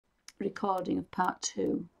recording of part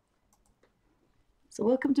 2. So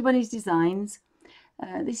welcome to Bunny's Designs.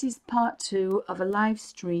 This is part 2 of a live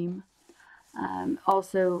stream,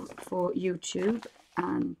 also for YouTube,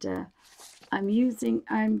 and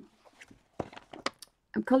I'm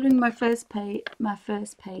colouring my first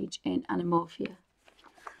page in Animorphia,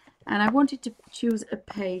 and I wanted to choose a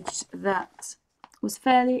page that was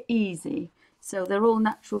fairly easy. So they're all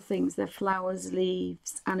natural things. They're flowers,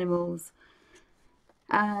 leaves, animals,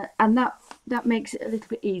 and that makes it a little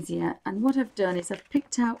bit easier. And what I've done is I've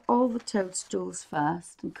picked out all the toadstools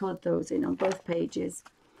first and coloured those in on both pages.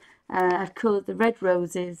 I've coloured the red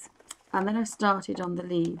roses, and then I started on the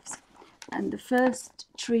leaves. And the first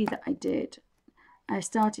tree that I did, I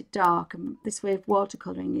started dark, and this way of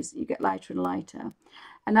watercolouring is you get lighter and lighter.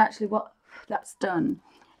 And actually what that's done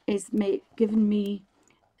is given me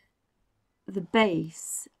the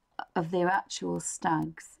base of their actual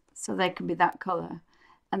stags, so they can be that colour,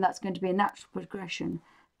 and that's going to be a natural progression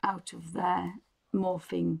out of their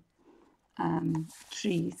morphing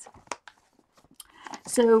trees.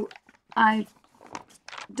 So I've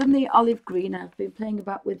done the olive green. I've been playing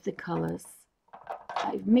about with the colours.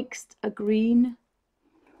 I've mixed a green,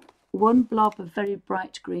 one blob of very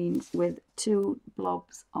bright green with 2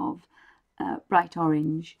 blobs of bright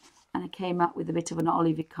orange, and I came out with a bit of an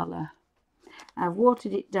olivey colour. I've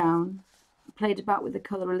watered it down, played about with the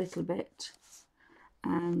colour a little bit,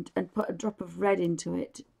 and put a drop of red into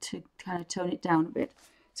it to kind of tone it down a bit.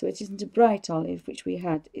 So it isn't a bright olive, which we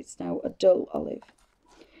had, it's now a dull olive.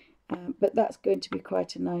 But that's going to be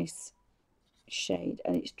quite a nice shade,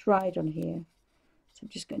 and it's dried on here. So I'm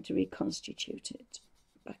just going to reconstitute it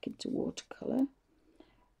back into watercolour.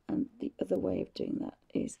 And the other way of doing that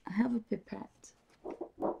is I have a pipette,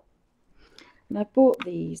 and I bought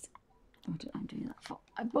these. What am I doing that for?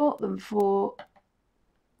 I bought them for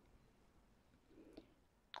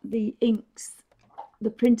the inks,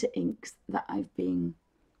 the printer inks that I've been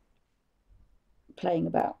playing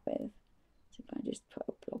about with. So if I just put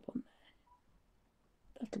a blob on there,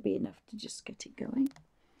 that'll be enough to just get it going.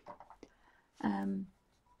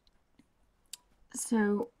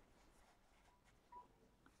 So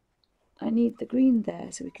I need the green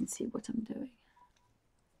there so we can see what I'm doing.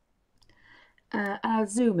 And I'll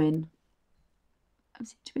zoom in. I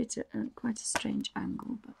seem to be at quite a strange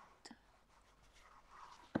angle, but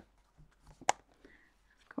I've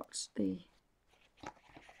got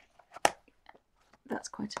that's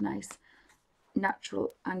quite a nice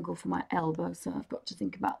natural angle for my elbow, so I've got to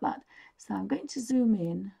think about that. So I'm going to zoom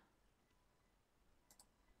in.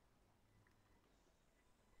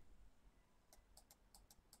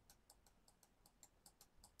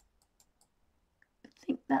 I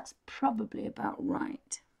think that's probably about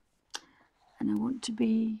right. And I want to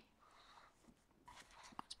be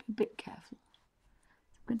a bit careful.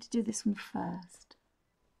 I'm going to do this one first.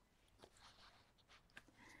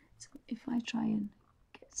 So if I try and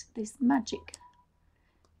get this magic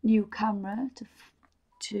new camera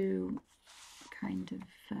to kind of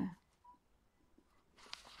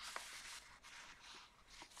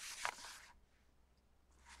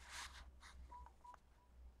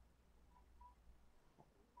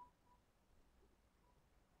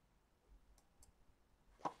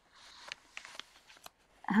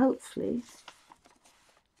hopefully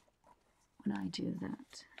when I do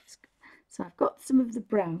that, so I've got some of the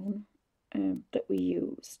brown that we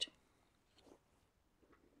used,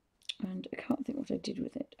 and I can't think what I did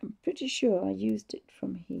with it. I'm pretty sure I used it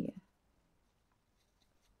from here.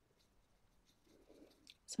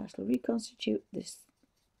 So I shall reconstitute this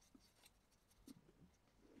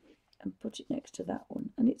and put it next to that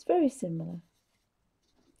one, and it's very similar.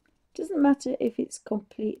 It doesn't matter if it's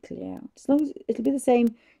completely out, as long as it'll be the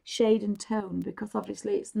same shade and tone, because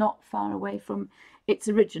obviously it's not far away from its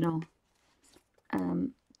original.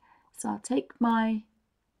 So I'll take my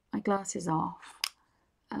glasses off,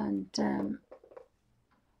 and I'll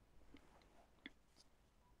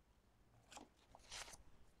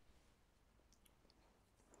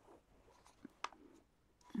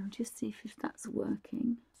just see if that's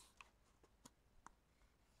working.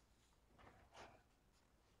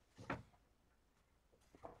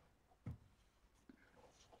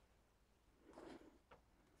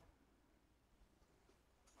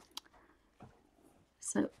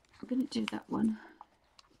 So I'm going to do that one.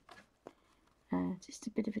 Just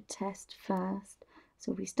a bit of a test first.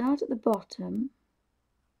 So we start at the bottom,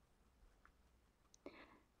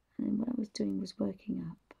 and then what I was doing was working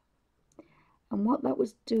up. And what that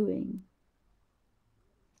was doing,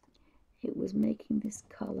 it was making this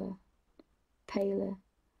colour paler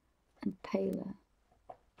and paler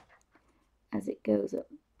as it goes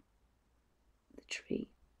up the tree.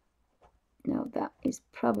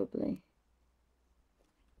 probably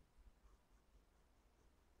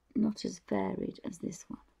not as varied as this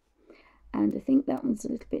one. And I think that one's a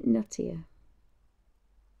little bit nuttier.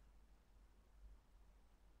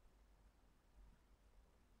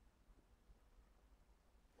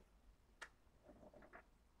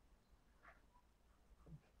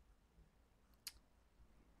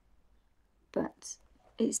 But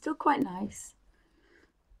it's still quite nice.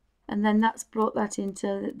 And then that's brought that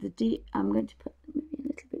into the deep. I'm going to put maybe a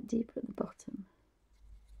little bit deeper at the bottom.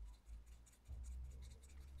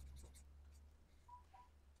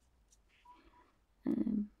 I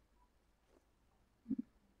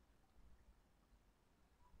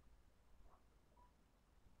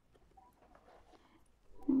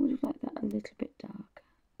would have liked that a little bit dark,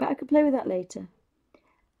 but I could play with that later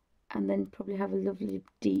and then probably have a lovely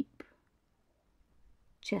deep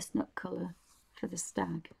chestnut colour for the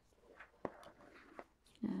stag.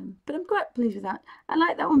 But I'm quite pleased with that. I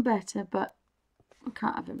like that one better, but we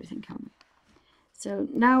can't have everything, can we? So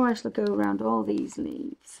now I shall go around all these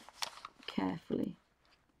leaves carefully,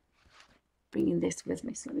 bringing this with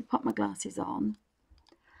me. So let me pop my glasses on.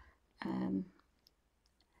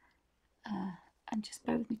 And just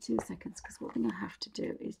bear with me 2 seconds, because one thing I have to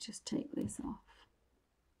do is just take this off.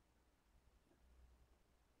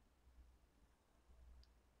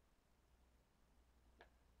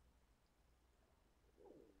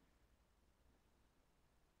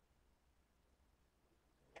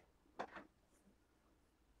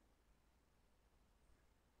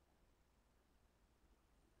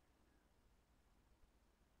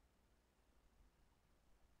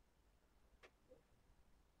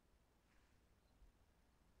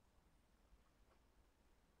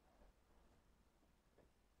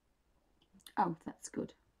 Oh, that's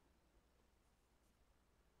good.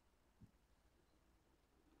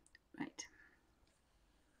 Right.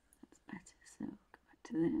 That's better. So go back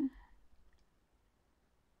to there.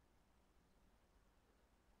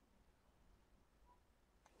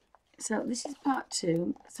 So this is part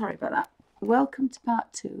 2. Sorry about that. Welcome to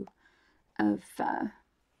part 2 of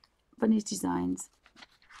Bunny's Designs.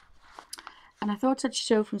 And I thought I'd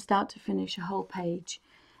show from start to finish a whole page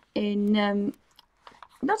in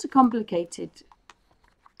not a complicated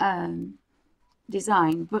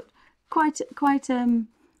design, but quite an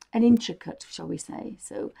intricate, shall we say.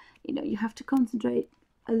 So, you know, you have to concentrate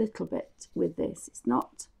a little bit with this. It's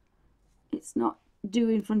not due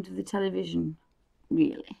in front of the television,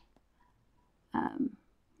 really.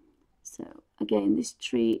 So again, this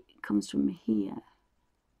tree comes from here.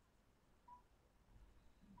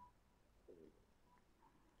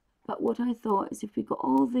 But what I thought is, if we got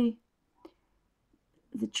all the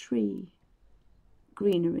tree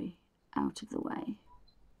greenery out of the way,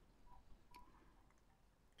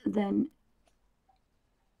 then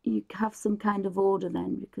you have some kind of order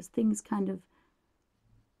then, because things kind of,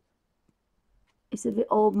 it's a bit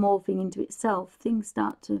all morphing into itself. Things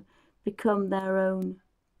start to become their own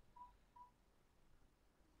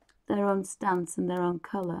stance and their own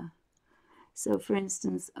colour. So for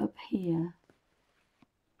instance, up here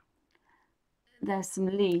there's some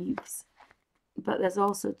leaves, but there's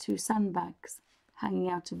also 2 sandbags hanging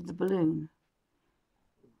out of the balloon.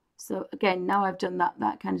 So again, now I've done that,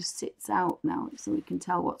 that kind of sits out now, so we can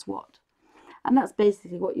tell what's what. And that's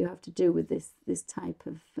basically what you have to do with this type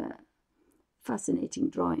of fascinating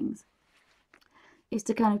drawings, is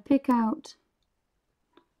to kind of pick out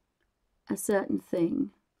a certain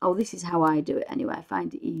thing. Oh, this is how I do it anyway. I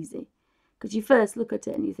find it easy, because you first look at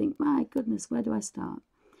it and you think, my goodness, where do I start?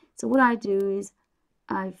 So what I do is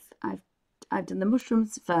I've done the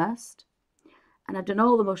mushrooms first, and I've done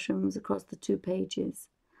all the mushrooms across the 2 pages.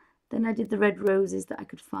 Then I did the red roses that I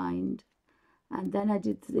could find, and then I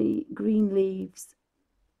did the green leaves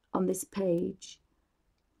on this page,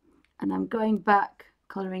 and I'm going back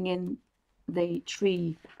colouring in the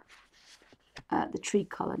tree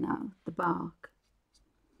colour now, the bark,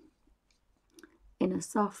 in a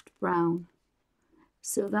soft brown,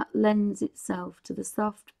 so that lends itself to the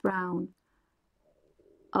soft brown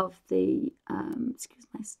of the excuse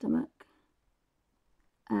my stomach,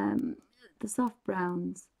 the soft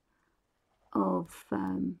browns of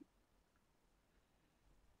I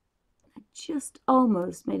just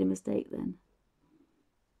almost made a mistake then.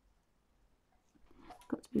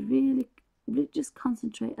 Got to be really just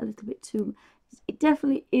concentrate a little bit too. It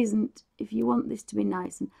definitely isn't, if you want this to be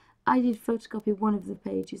nice. And I did photocopy one of the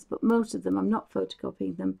pages, but most of them I'm not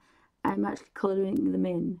photocopying them, I'm actually colouring them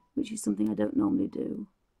in, which is something I don't normally do.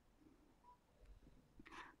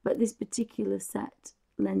 But this particular set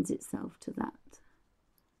lends itself to that.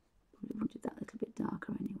 Probably wanted that a little bit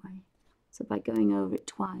darker anyway. So by going over it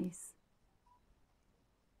twice,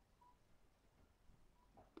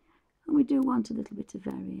 and we do want a little bit of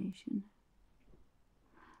variation.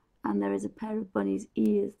 And there is a pair of bunny's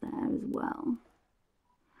ears there as well.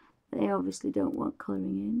 They obviously don't want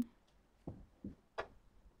colouring in.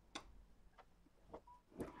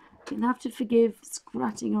 You'll have to forgive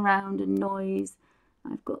scratching around and noise.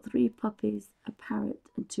 I've got 3 puppies, a parrot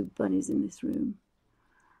and 2 bunnies in this room.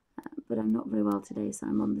 But I'm not very well today, so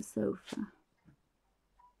I'm on the sofa.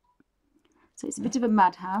 So it's a bit of a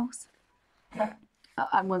madhouse.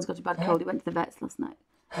 And one's got a bad cold. He went to the vets last night.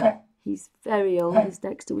 He's very old, he's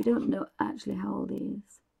Dexter. We don't know actually how old he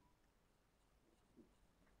is.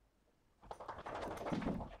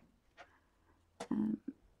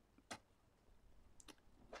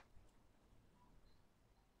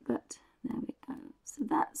 But there we go. So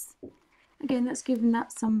that's, again, that's given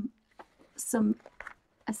that some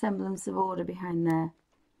a semblance of order behind there.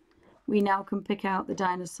 We now can pick out the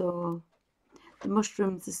dinosaur. The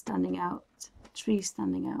mushrooms are standing out, the trees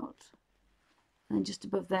standing out. And then just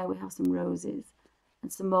above there we have some roses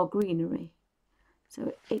and some more greenery.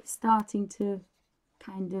 So it's starting to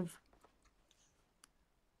kind of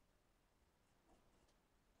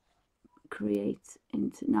create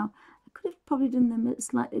into, now I could have probably done them a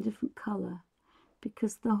slightly different colour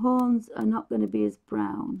because the horns are not going to be as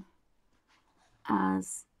brown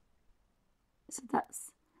as, so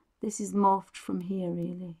that's, this is morphed from here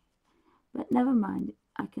really, but never mind,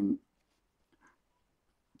 I can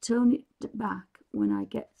tone it back when I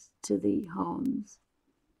get to the horns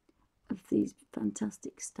of these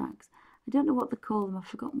fantastic stacks. I don't know what they call them, I've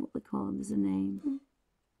forgotten what they call them, there's a name.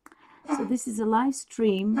 So this is a live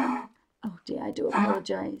stream. Oh dear, I do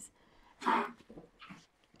apologise.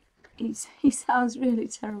 He sounds really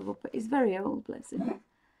terrible, but he's very old, bless him.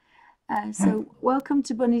 So welcome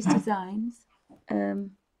to Bunny's Designs. As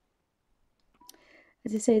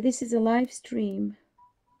I say, this is a live stream,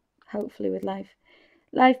 hopefully with live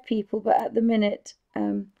people, but at the minute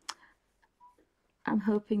I'm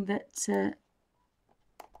hoping that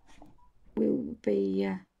we'll be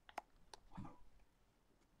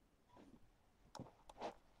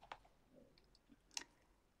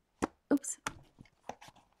oops.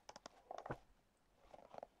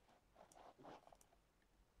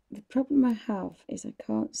 The problem I have is I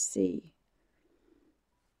can't see.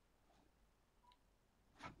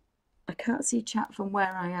 I can't see chat from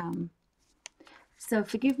where I am. So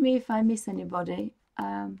forgive me if I miss anybody.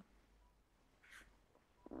 I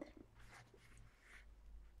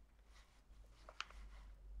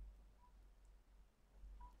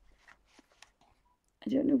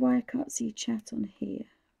don't know why I can't see chat on here.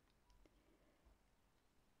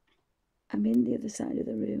 I'm in the other side of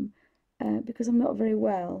the room because I'm not very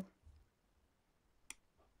well.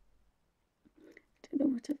 I don't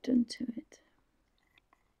know what I've done to it.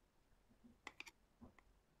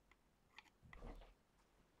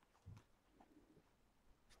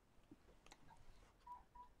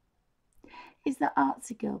 Is that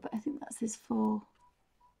Artsy Girl? But I think that says 4.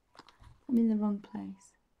 I'm in the wrong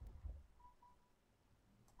place.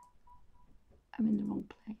 I'm in the wrong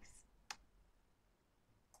place.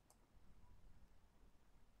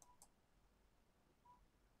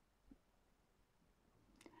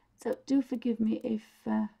 So do forgive me if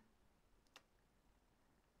I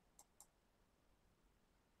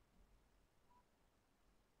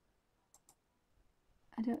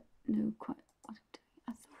don't know quite what I'm doing.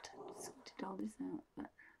 I thought I'd sorted all this out,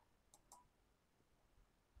 but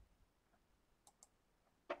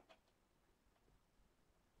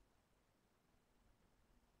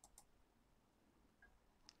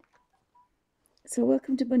so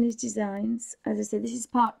welcome to Bunny's Designs. As I say, this is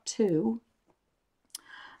part 2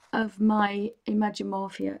 of my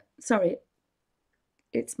Animorphia. Sorry,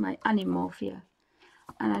 it's my Animorphia,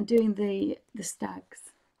 and I'm doing the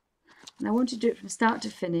stags. And I want to do it from start to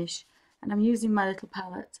finish, and I'm using my little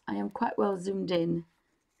palette. I am quite well zoomed in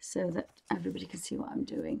so that everybody can see what I'm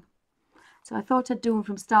doing. So I thought I'd do them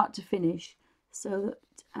from start to finish so that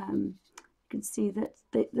you can see that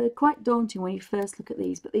they're quite daunting when you first look at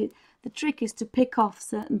these, but the trick is to pick off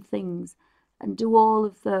certain things and do all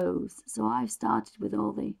of those. So I started with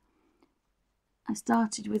all the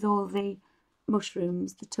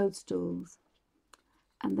mushrooms, the toadstools,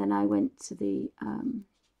 and then I went to the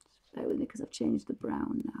bear with me because I've changed the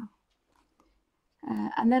brown now.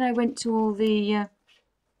 And then I went to all the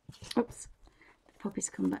oops, the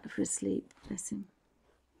puppy's come back for a sleep, bless him.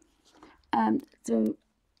 So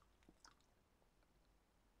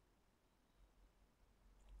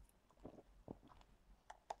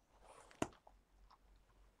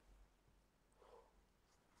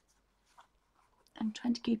I'm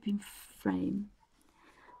trying to keep in frame.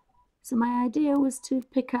 So my idea was to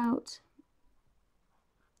pick out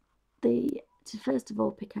to first of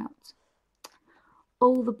all pick out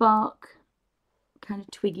all the bark kind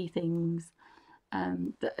of twiggy things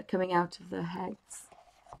that are coming out of their heads,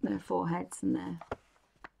 their foreheads and their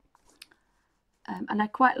and I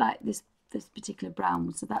quite like this particular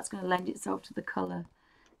brown, so that's going to lend itself to the colour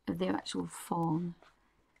of the actual fawn.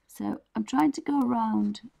 So I'm trying to go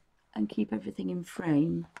around and keep everything in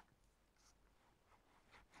frame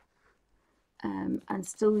and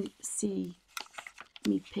still see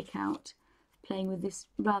me pick out, playing with this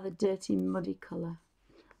rather dirty muddy colour,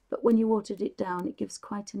 but when you watered it down it gives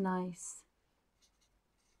quite a nice.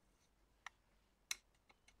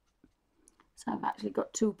 So I've actually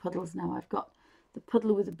got two puddles now. I've got the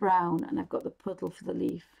puddle with the brown and I've got the puddle for the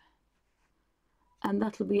leaf, and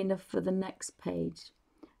that'll be enough for the next page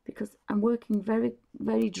because I'm working very,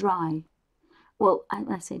 very dry. Well,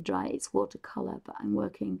 when I say dry, it's watercolour, but I'm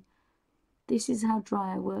working, this is how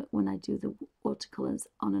dry I work when I do the watercolours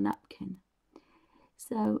on a napkin.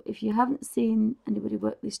 So if you haven't seen anybody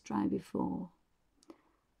work this dry before,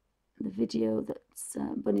 the video that's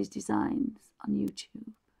Bunny's Designs on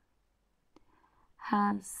YouTube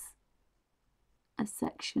has a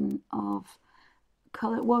section of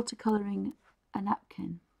watercolouring a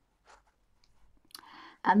napkin,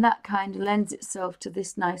 and that kind of lends itself to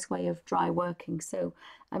this nice way of dry working. So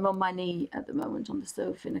I'm on my knee at the moment on the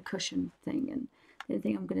sofa in a cushion thing, and the only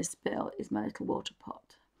thing I'm going to spill is my little water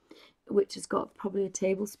pot, which has got probably a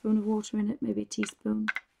tablespoon of water in it, maybe a teaspoon,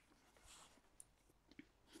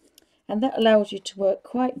 and that allows you to work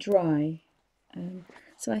quite dry.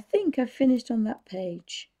 So I think I've finished on that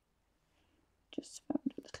page. Just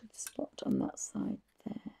found a little spot on that side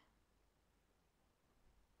there.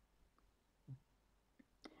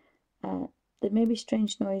 There may be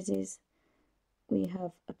strange noises. We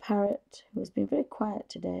have a parrot who has been very quiet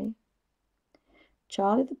today.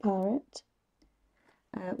 Charlie the parrot.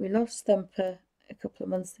 We lost Thumper a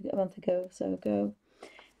month ago. So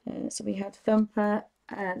we had Thumper,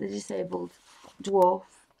 the disabled dwarf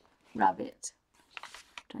rabbit.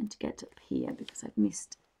 I'm trying to get up here because I've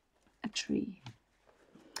missed a tree.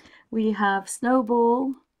 We have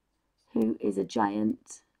Snowball, who is a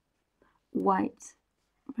giant white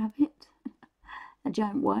rabbit, a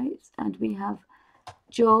giant white, and we have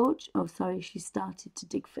George. Oh, sorry, she started to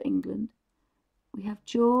dig for England. We have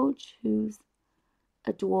George, who's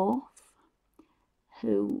a dwarf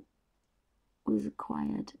who was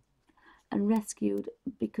acquired and rescued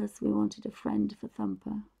because we wanted a friend for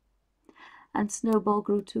Thumper. And Snowball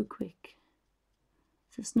grew too quick.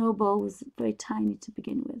 So Snowball was very tiny to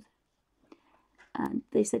begin with. And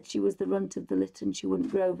they said she was the runt of the litter and she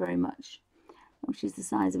wouldn't grow very much. Well, she's the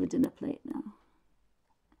size of a dinner plate now.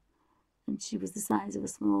 And she was the size of a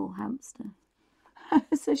small hamster.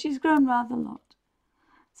 So she's grown rather a lot.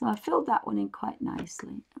 So I filled that one in quite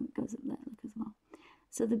nicely. And it goes up there, look as well.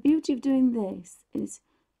 So the beauty of doing this is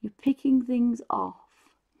you're picking things off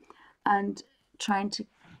and trying to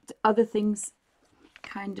other things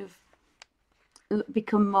kind of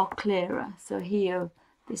become more clearer. So here,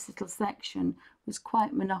 this little section was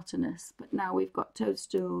quite monotonous, but now we've got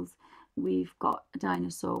toadstools, we've got a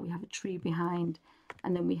dinosaur, we have a tree behind,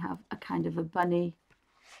 and then we have a kind of a bunny.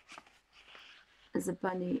 There's a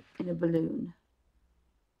bunny in a balloon.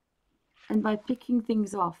 And by picking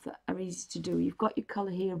things off that are easy to do, you've got your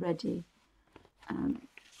colour here ready.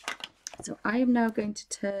 So I am now going to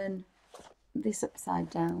turn this upside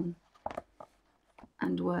down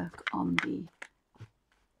and work on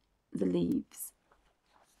the leaves.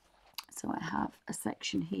 So I have a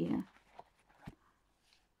section here.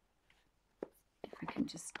 If I can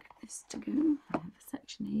just get this to go, I have a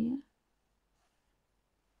section here.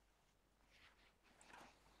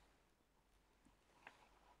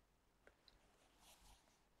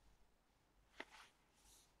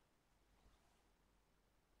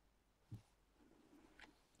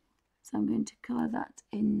 So I'm going to colour that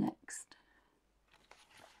in next.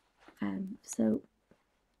 So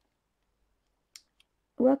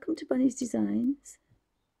welcome to Bunny's Designs.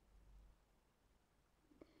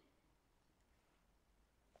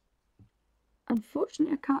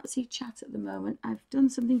 Unfortunately, I can't see chat at the moment. I've done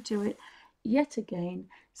something to it yet again.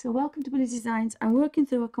 So welcome to Bunny's Designs. I'm working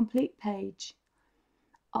through a complete page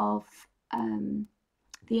of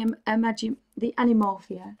the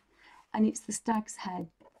Animorphia, and it's the stag's head,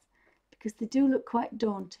 because they do look quite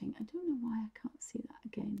daunting. I don't know why I can't see that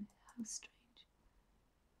again. How strange.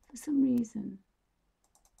 For some reason,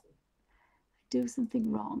 I do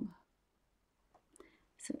something wrong.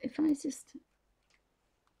 So if I just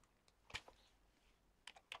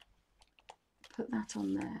put that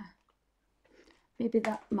on there, maybe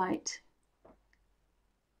that might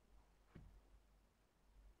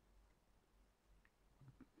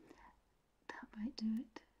quite do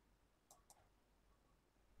it.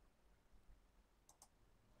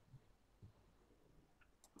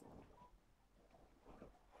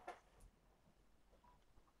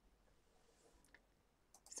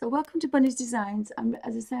 So welcome to Bunny's Designs.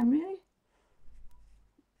 As I say, I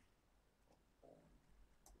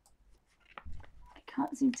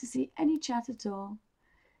can't seem to see any chat at all.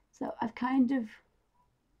 So I've kind of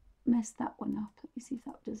messed that one up. Let me see if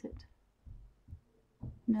that does it.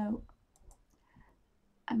 No.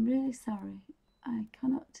 I'm really sorry. I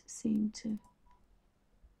cannot seem to.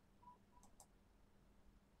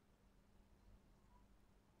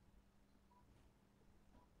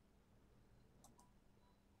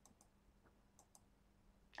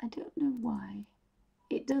 I don't know why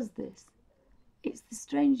it does this. It's the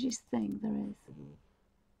strangest thing there is.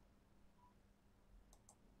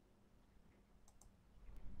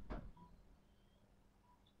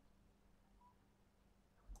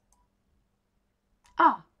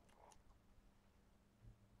 Ah!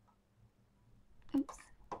 Oops.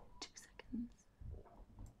 2 seconds.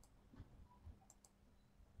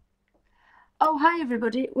 Oh, hi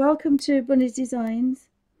everybody. Welcome to Bunny's Designs.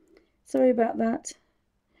 Sorry about that.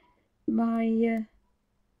 My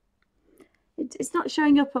it's not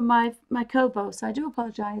showing up on my Kobo, so I do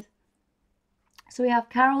apologise. So we have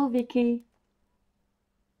Carol, Vicky,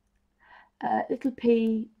 Little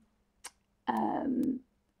P,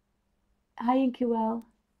 hi Inkwell.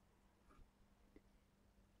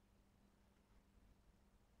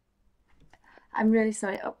 I'm really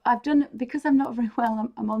sorry. I've done, because I'm not very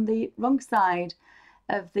well, I'm on the wrong side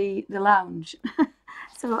of the lounge.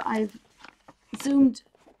 So I've zoomed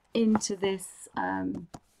into this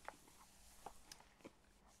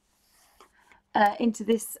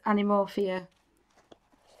Animorphia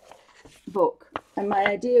book, and my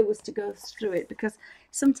idea was to go through it because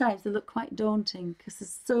sometimes they look quite daunting because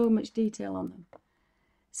there's so much detail on them.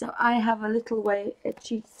 So I have a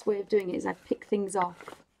cheat's way of doing it is I pick things off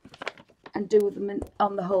and do them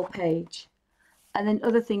on the whole page, and then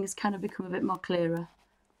other things kind of become a bit more clearer.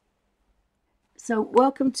 So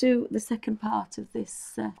welcome to the second part of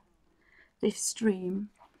this this stream.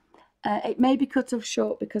 It may be cut off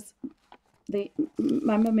short because my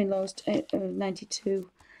mum-in-law's 92.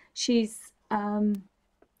 She's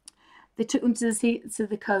they took them to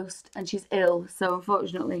the coast and she's ill, so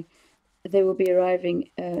unfortunately they will be arriving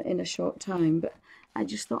in a short time, but I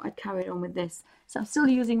just thought I'd carry on with this. So I'm still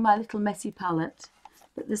using my little messy palette,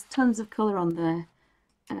 but there's tons of colour on there,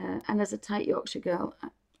 and as a tight Yorkshire girl,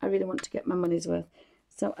 I really want to get my money's worth.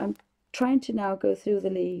 So I'm trying to now go through the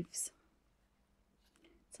leaves.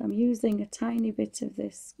 So I'm using a tiny bit of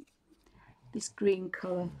this green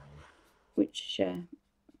colour, which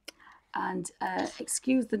and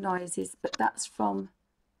excuse the noises, but that's from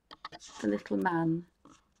The Little Man,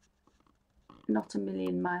 Not a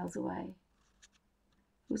Million Miles Away,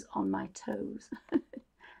 who's on my toes,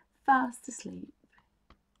 fast asleep.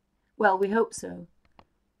 Well, we hope so,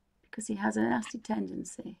 because he has a nasty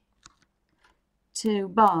tendency to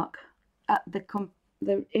bark at the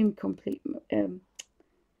incomplete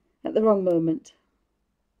at the wrong moment.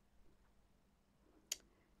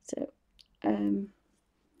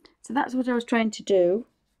 So that's what I was trying to do,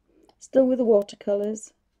 still with the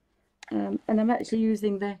watercolours, and I'm actually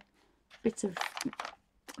using the bit of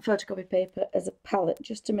photocopy paper as a palette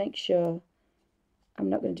just to make sure I'm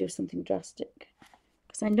not going to do something drastic,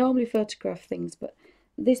 because I normally photograph things, but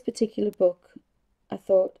this particular book I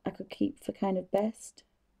thought I could keep for kind of best.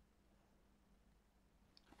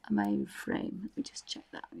 Am I in frame? Let me just check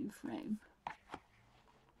that I'm in frame.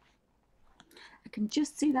 I can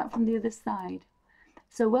just see that from the other side.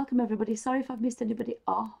 So welcome everybody. Sorry if I've missed anybody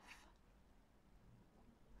off.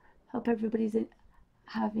 Hope everybody's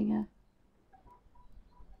having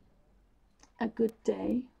a good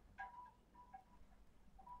day.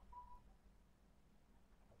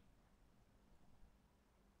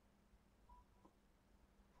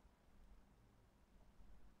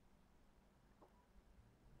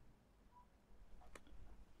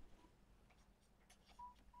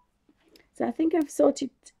 So I think I've sorted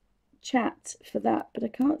chat for that, but I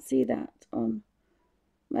can't see that on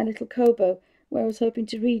my little Kobo where I was hoping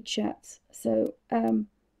to read chat. So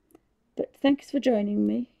but thanks for joining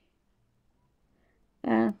me.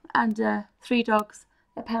 And 3 dogs,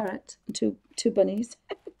 a parrot, and two bunnies.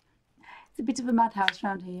 It's a bit of a madhouse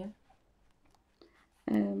around here.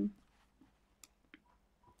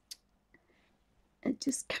 I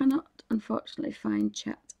just cannot, unfortunately, find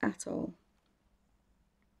chat at all.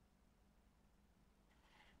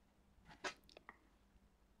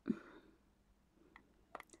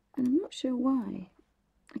 And I'm not sure why.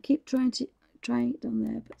 I keep trying it on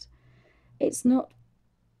there, but It's not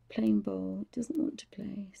playing ball. It doesn't want to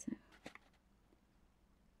play, so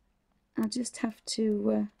I'll just have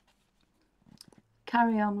to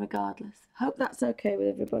carry on regardless. Hope that's okay with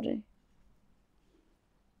everybody.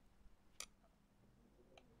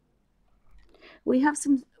 We have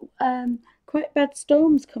some quite bad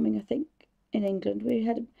storms coming, I think, in England. We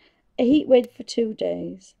had a heat wave for 2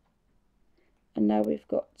 days, and now we've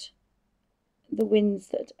got the winds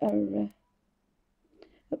that are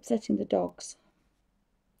upsetting the dogs.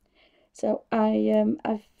 So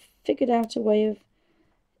I've figured out a way of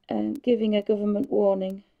giving a government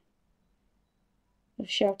warning of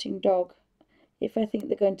shouting dog if I think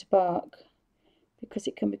they're going to bark, because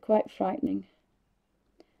it can be quite frightening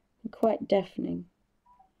and quite deafening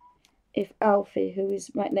if Alfie, who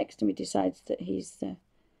is right next to me, decides that he's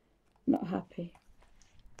not happy.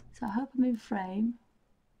 So I hope I'm in frame.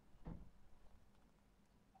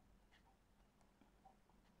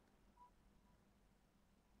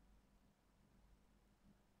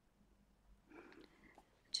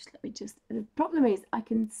 The problem is I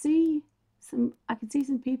can see some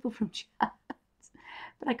people from chat,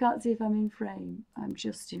 but I can't see if I'm in frame. I'm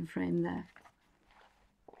just in frame there,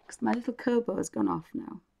 because my little Kobo has gone off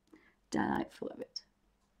now. Delightful of it.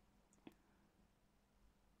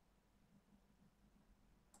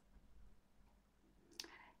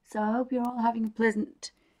 So I hope you're all having a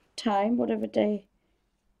pleasant time, whatever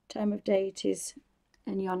time of day it is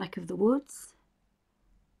in your neck of the woods.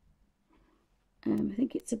 I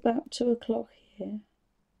think it's about 2 o'clock here.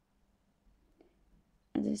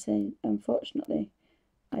 As I say, unfortunately,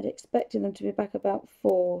 I'd expected them to be back about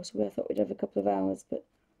 4, so I thought we'd have a couple of hours, but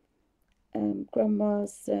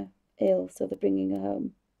Grandma's ill, so they're bringing her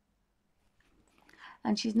home.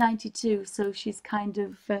 And she's 92, so she's kind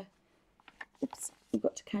of, oops, we've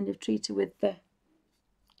got to kind of treat her with the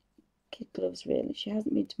kid gloves, really. She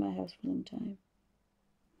hasn't been to my house for a long time.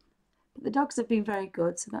 But the dogs have been very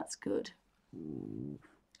good, so that's good.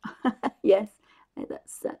 Yes,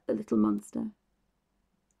 that's a little monster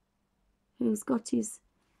who's got his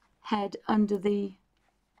head under the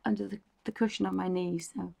cushion on my knee,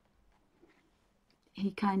 so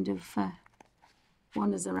he kind of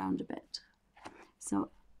wanders around a bit. So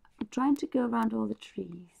I'm trying to go around all the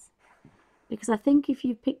trees, because I think if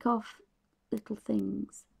you pick off little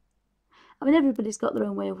things, I mean, everybody's got their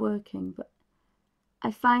own way of working, but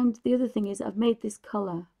I find the other thing is I've made this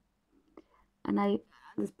colour, and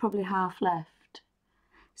there's probably half left,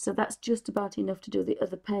 so that's just about enough to do the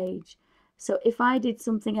other page. So if I did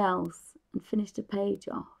something else and finished a page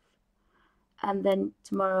off, and then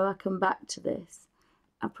tomorrow I come back to this,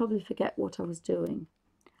 I'll probably forget what I was doing,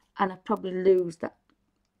 and I'd probably lose that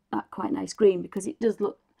quite nice green, because it does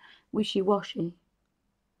look wishy-washy.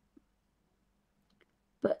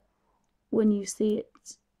 But when you see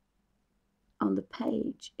it on the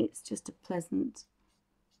page, it's just a pleasant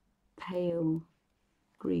pale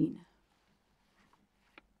green.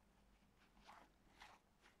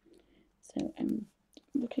 So I'm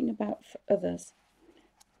looking about for others.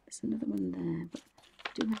 There's another one there, but I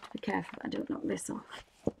do have to be careful that I don't knock this off.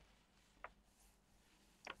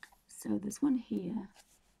 So there's one here.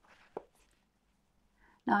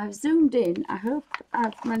 Now I've zoomed in. I hope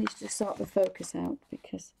I've managed to sort the focus out,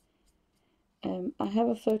 because I have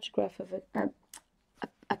a photograph of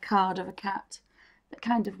a card of a cat that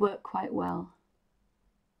kind of worked quite well.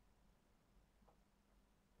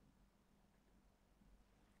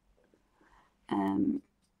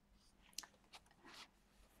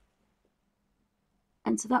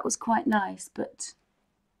 And so that was quite nice, but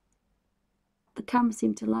the camera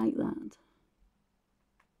seemed to like that.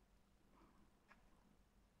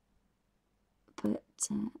 But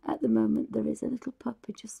at the moment there is a little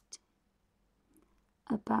puppy just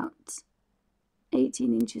about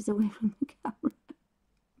 18 inches away from the camera.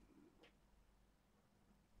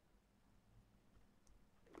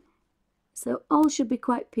 So all should be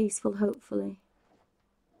quite peaceful, hopefully.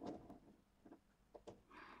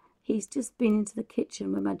 He's just been into the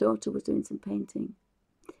kitchen where my daughter was doing some painting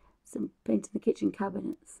the kitchen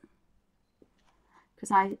cabinets. Because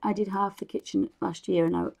I did half the kitchen last year,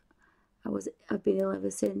 and I've been ill ever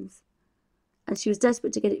since. And she was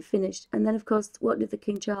desperate to get it finished. And then, of course, what did the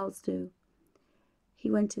King Charles do? He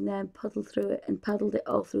went in there and puddled through it and paddled it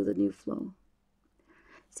all through the new floor.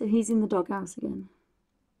 So he's in the doghouse again.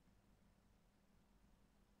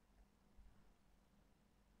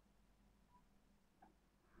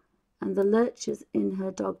 And the lurcher's in her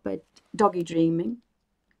dog bed, doggy dreaming.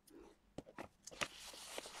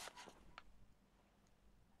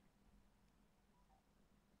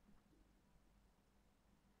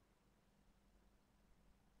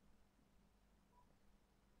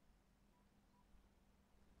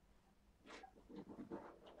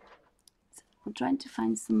 I'm trying to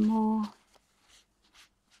find some more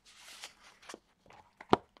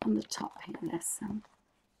on the top here. There's some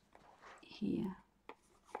here.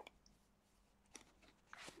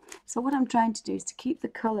 So what I'm trying to do is to keep the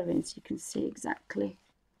colour in so you can see exactly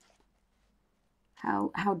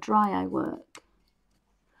how dry I work.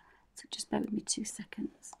 So just bear with me 2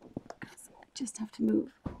 seconds, because I just have to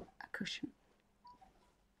move a cushion.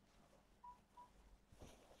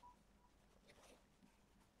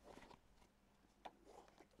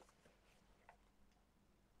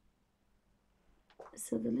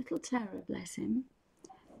 So the little terror, bless him,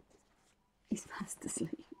 he's fast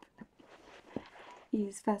asleep.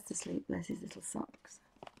 He's fast asleep, bless his little socks.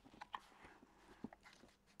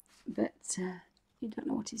 But you don't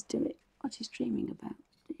know what he's doing, what he's dreaming about,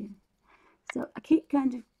 do you? So I keep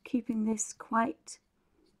kind of keeping this quite...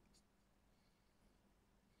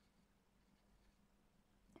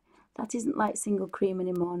 That isn't like single cream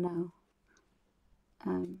anymore now.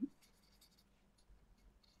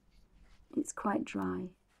 It's quite dry.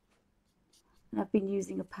 And I've been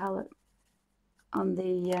using a palette on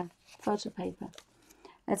the photo paper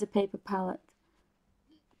as a paper palette.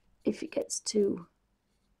 If it gets too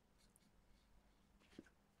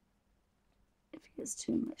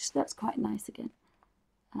much, so that's quite nice again.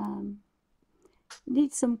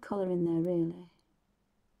 Need some colour in there really.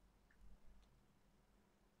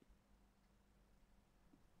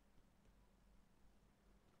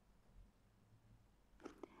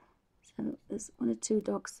 So there's 1 or 2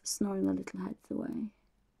 dogs snoring their little heads away.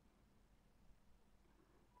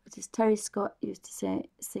 But as Terry Scott used to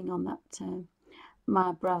sing on that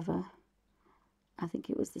Ma Brava, I think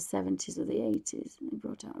it was the 70s or the 80s, and he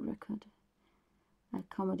brought out a record, a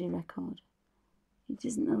comedy record. He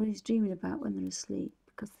doesn't know what he's dreaming about when they're asleep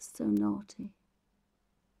because they're so naughty.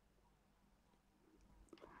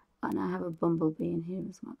 And I have a bumblebee in here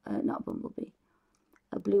as well. Not a bumblebee,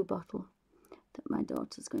 a blue bottle that my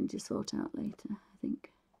daughter's going to sort out later, I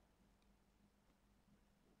think.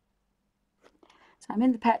 So I'm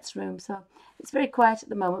in the pets room, so it's very quiet at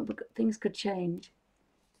the moment, but things could change.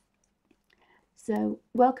 So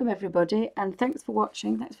welcome everybody, and thanks for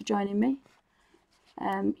watching. Thanks for joining me.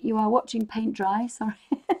 You are watching paint dry. Sorry,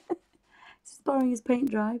 it's as boring as paint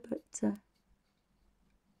dry, but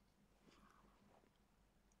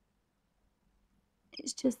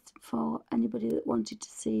it's just for anybody that wanted to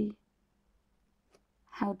see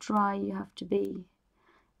how dry you have to be.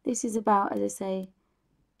 This is about, as I say,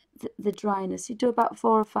 the dryness. You do about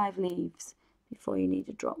 4 or 5 leaves before you need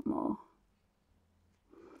to drop more.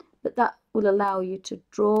 But that will allow you to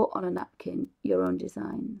draw on a napkin your own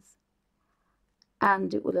designs,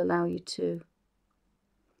 and it will allow you to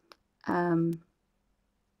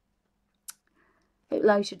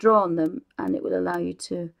draw on them, and it will allow you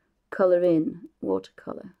to colour in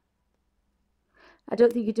watercolour. I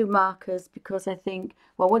don't think you do markers because I think,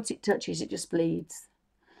 well, once it touches, it just bleeds.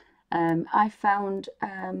 I found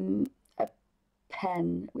a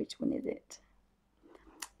pen. Which one is it?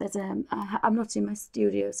 There's I'm not in my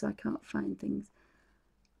studio, so I can't find things.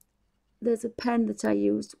 There's a pen that I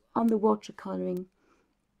used on the watercolouring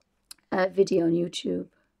video on YouTube,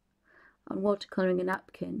 on watercolouring a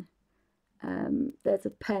napkin. There's a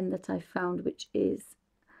pen that I found which is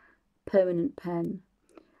permanent pen.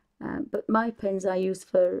 But my pens I use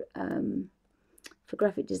for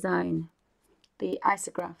graphic design, the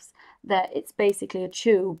isographs. It's basically a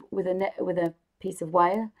tube with a piece of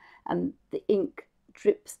wire, and the ink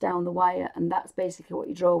drips down the wire, and that's basically what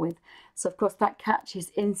you draw with. So of course that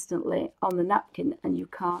catches instantly on the napkin, and you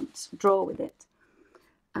can't draw with it.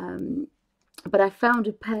 But I found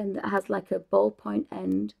a pen that has like a ballpoint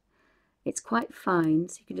end. It's quite fine,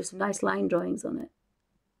 so you can do some nice line drawings on it.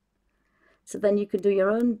 So then you can do your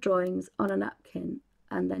own drawings on a napkin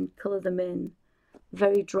and then colour them in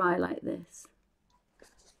very dry like this.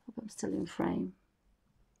 Hope I'm still in frame.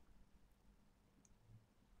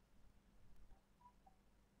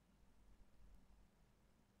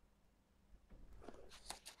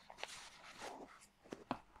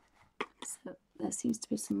 So there seems to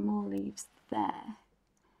be some more leaves there.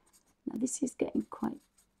 Now this is getting quite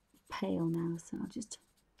pale now, so I'll just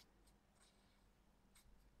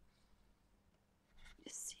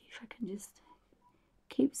see if I can just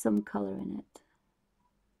keep some colour in it.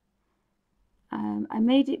 I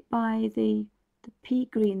made it by the pea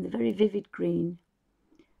green, the very vivid green.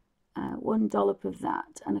 1 dollop of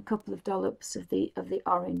that and a couple of dollops of the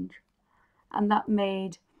orange, and that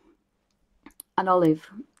made an olive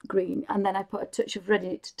green. And then I put a touch of red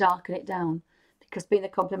in it to darken it down, because being a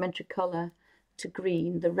complementary colour to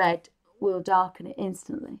green, the red will darken it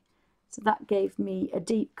instantly. So that gave me a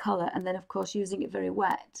deep colour, and then of course using it very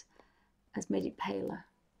wet, has made it paler,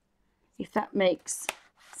 if that makes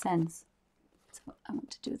sense. So I want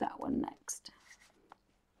to do that one next.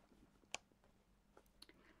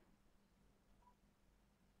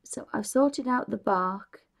 So I've sorted out the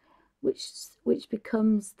bark, which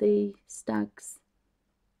becomes the stag's,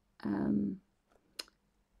 I've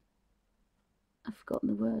forgotten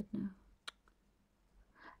the word now.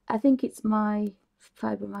 I think it's my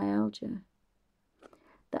fibromyalgia.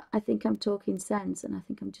 That I think I'm talking sense, and I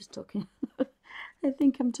think I'm just talking I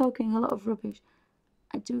think I'm talking a lot of rubbish.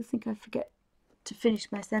 I do think I forget to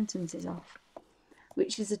finish my sentences off,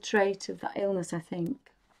 which is a trait of that illness, I think.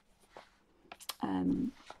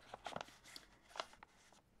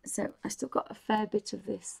 So I still got a fair bit of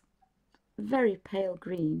this very pale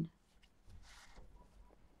green.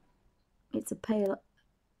 It's a pale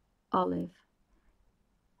olive,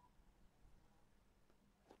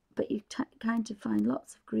 but you kind of find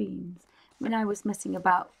lots of greens. When I was messing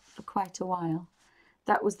about for quite a while,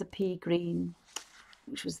 that was the pea green,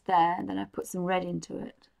 which was there, and then I put some red into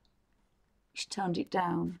it, which toned it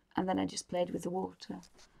down, and then I just played with the water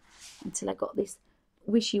until I got this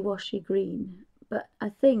wishy-washy green. But I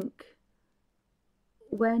think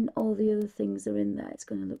when all the other things are in there, it's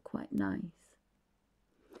going to look quite nice.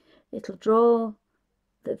 It'll draw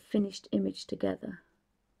the finished image together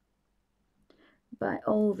by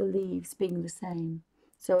all the leaves being the same.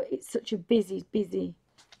 So it's such a busy page.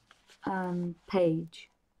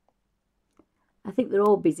 I think they're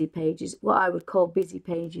all busy pages, what I would call busy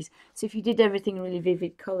pages. So if you did everything in really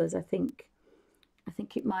vivid colours, I think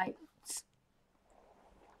it might.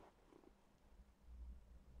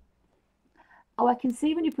 Oh, I can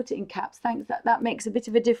see when you put it in caps. Thanks. That makes a bit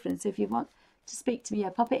of a difference. If you want to speak to me, yeah,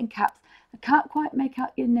 pop it in caps. I can't quite make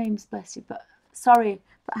out your names, bless you, but sorry.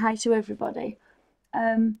 But hi to everybody.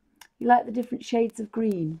 You like the different shades of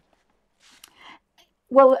green?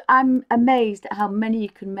 Well, I'm amazed at how many you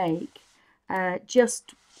can make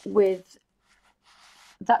just with.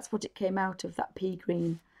 That's what it came out of, that pea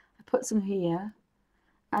green. I put some here,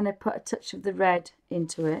 and I put a touch of the red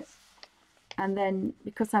into it, and then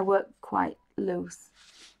because I work quite loose,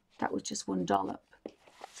 that was just one dollop.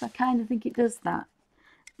 So I kind of think it does that.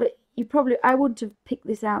 But I wouldn't have picked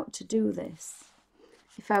this out to do this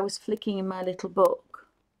if I was flicking in my little book.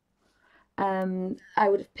 I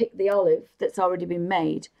would have picked the olive that's already been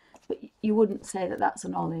made, but you wouldn't say that that's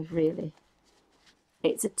an olive, really.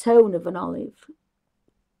 It's a tone of an olive,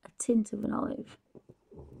 a tint of an olive.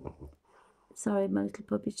 Sorry, my little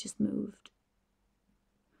puppy's just moved.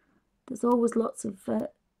 There's always lots of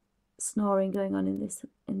snoring going on in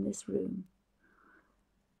this room.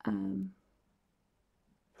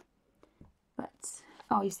 But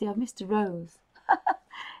oh, you see, I've missed a rose.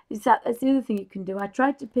 That's the other thing you can do. I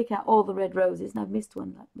tried to pick out all the red roses, and I've missed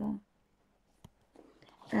one right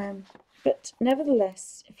there. But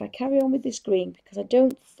nevertheless, if I carry on with this green, because I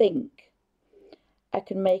don't think I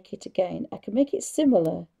can make it again. I can make it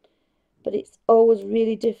similar, but it's always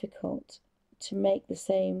really difficult to make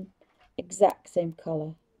the exact same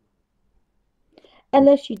colour.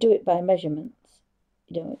 Unless you do it by measurements.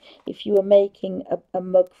 You know, if you were making a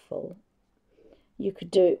mug full, you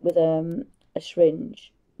could do it with a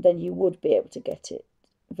syringe, then you would be able to get it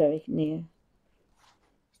very near.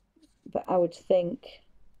 But I would think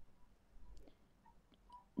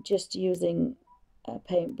just using a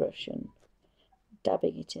paintbrush and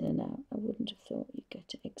dabbing it in and out, I wouldn't have thought you'd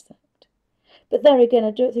get it exact. But there again, I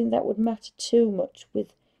don't think that would matter too much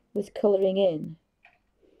with colouring in,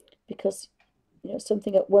 because you know,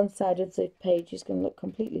 something at one side of the page is going to look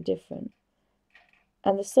completely different.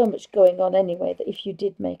 And there's so much going on anyway that if you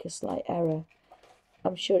did make a slight error,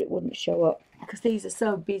 I'm sure it wouldn't show up, because these are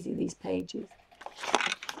so busy, these pages.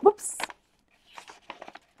 Whoops!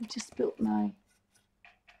 I just spilt my...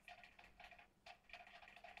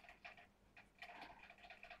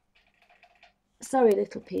 Sorry,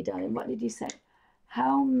 little pea darling, what did you say?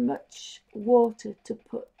 How much water to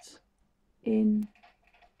put in?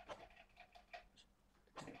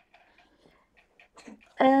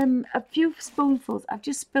 A few spoonfuls. I've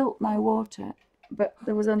just spilt my water, but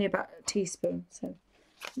there was only about a teaspoon, so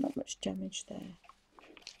not much damage there.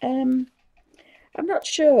 I'm not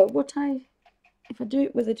sure if I do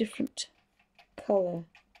it with a different colour.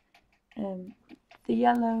 The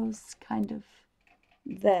yellow's kind of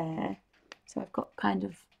there, so I've got kind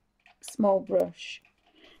of small brush,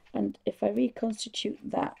 and if I reconstitute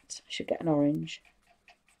that, I should get an orange.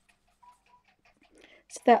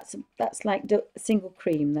 So that's like single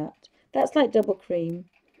cream. That's like double cream,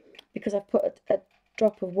 because I've put a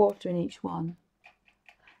drop of water in each one.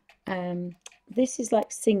 This is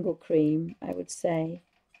like single cream, I would say.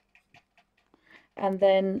 And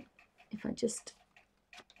then if I just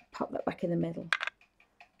pop that back in the middle,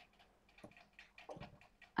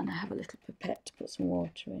 and I have a little pipette to put some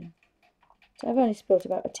water in. So I've only spilt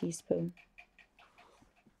about a teaspoon.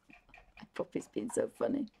 My puppy's been so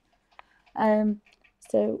funny.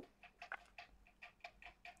 So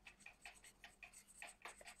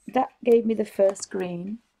that gave me the first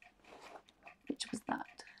green, which was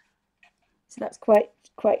that. So that's quite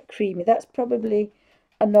creamy. That's probably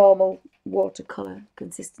a normal watercolour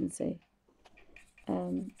consistency.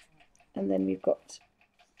 And then we've got,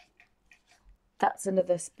 that's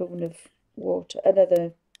another spoon of water,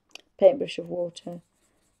 another paintbrush of water,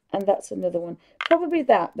 and that's another one. Probably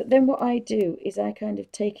that, but then what I do is I kind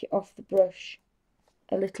of take it off the brush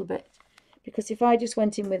a little bit, because if I just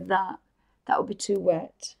went in with that, that would be too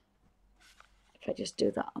wet. If I just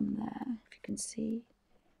do that on there, if you can see,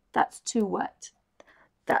 that's too wet.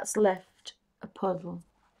 That's left a puddle.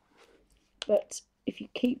 But if you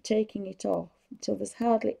keep taking it off until there's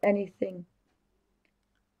hardly anything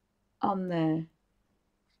on there,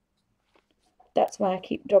 that's why I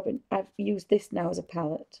keep dabbing. I've used this now as a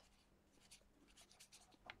palette.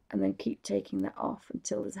 And then keep taking that off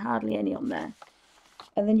until there's hardly any on there.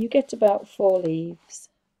 And then you get about 4 leaves.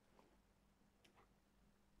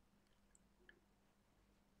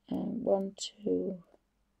 1, 2.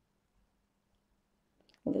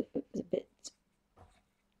 Well, there's a bit.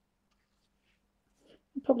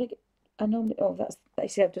 Probably, I normally, oh, that's, you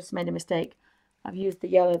see, I've just made a mistake. I've used the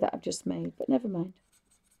yellow that I've just made, but never mind.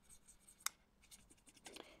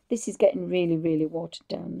 This is getting really, really watered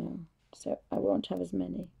down now, so I won't have as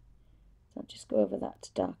many. So I'll just go over that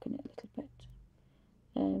to darken it a little bit.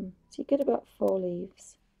 So you get about 4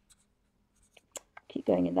 leaves. Keep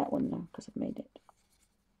going in that one now because I've made it.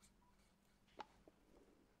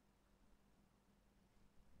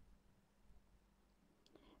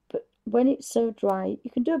 But when it's so dry, you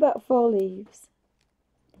can do about 4 leaves.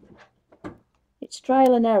 It's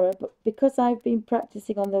trial and error, but because I've been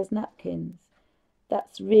practicing on those napkins,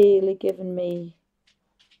 that's really given me,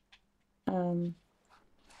 and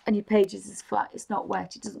your pages is flat, it's not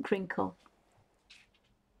wet, it doesn't crinkle.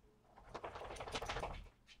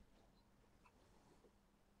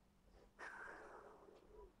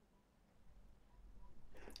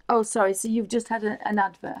 Oh, sorry, so you've just had an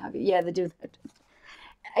advert, have you? Yeah, they do that.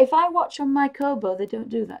 If I watch on my Kobo, they don't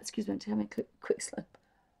do that. Excuse me, I'm taking a quick slip.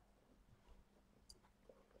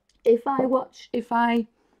 If I watch, if I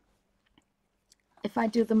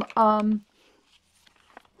do them,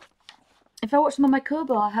 if I watch them on my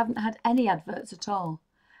Kobo, I haven't had any adverts at all.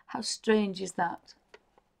 How strange is that?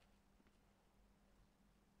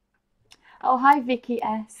 Oh, hi, Vicky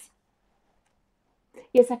S.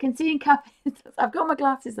 Yes, I can see in capitals. I've got my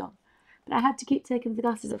glasses on, but I had to keep taking the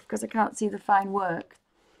glasses off because I can't see the fine work,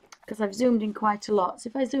 because I've zoomed in quite a lot. So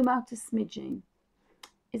if I zoom out a smidging,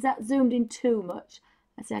 is that zoomed in too much?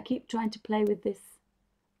 I say I keep trying to play with this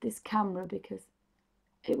camera because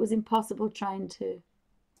it was impossible trying to.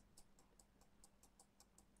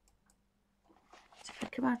 So if I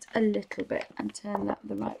come out a little bit and turn that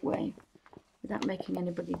the right way without making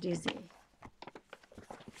anybody dizzy.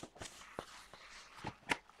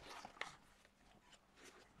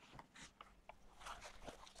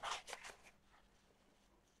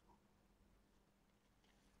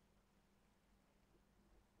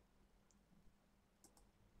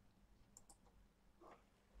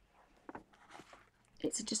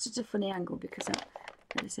 It's just at a funny angle because I'm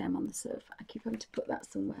on the sofa. I keep having to put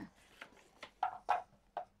that somewhere.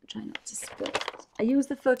 Try not to spill it. I use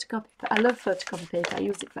the photocopy. I love photocopy paper. I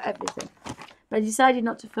use it for everything. But I decided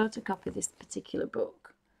not to photocopy this particular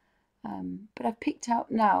book. But I've picked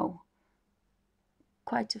out now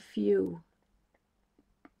quite a few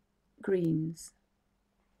greens.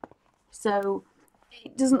 So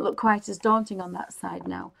it doesn't look quite as daunting on that side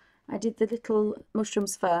now. I did the little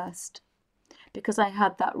mushrooms first because I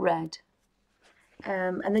had that red.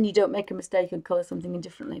 And then you don't make a mistake and colour something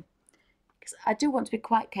indifferently. Because I do want to be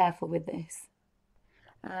quite careful with this.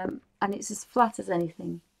 And it's as flat as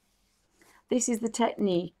anything. This is the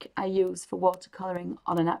technique I use for watercolouring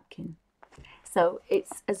on a napkin. So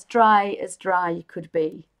it's as dry you could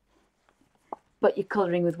be, but you're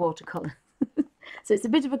colouring with watercolour. So it's a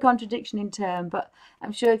bit of a contradiction in term, but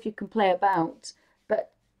I'm sure if you can play about,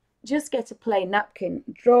 but just get a plain napkin,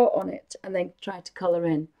 draw on it, and then try to colour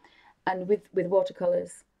in. And with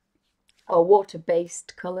watercolours, or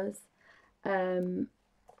water-based colours, did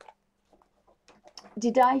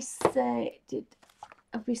I say,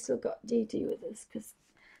 have we still got Dee Dee with us? Because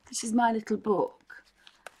this is my little book,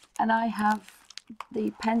 and I have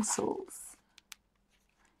the pencils,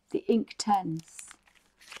 the ink tents,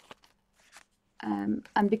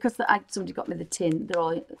 And because somebody got me the tin,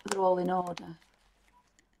 they're all in order.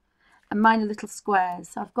 And mine are little squares.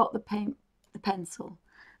 So I've got the pencil,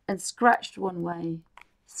 and scratched one way,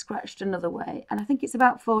 scratched another way, and I think it's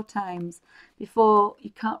about 4 times before you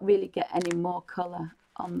can't really get any more colour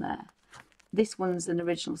on there. This one's an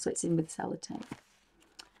original, so it's in with sellotape.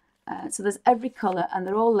 So there's every colour, and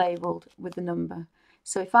they're all labelled with the number.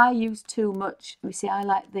 So if I use too much, we see I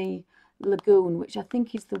like the Lagoon, which I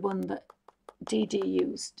think is the one that Dee Dee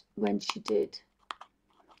used when she did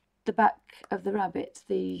the back of the rabbit,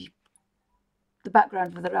 the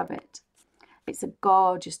background of the rabbit. It's a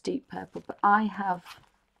gorgeous deep purple, but I have,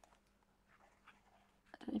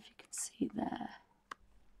 I don't know if you can see there,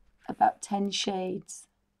 about 10 shades.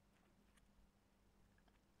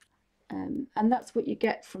 And that's what you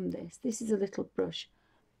get from this. This is a little brush,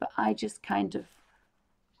 but I just kind of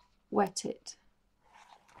wet it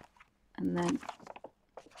and then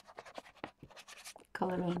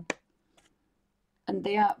colour in. And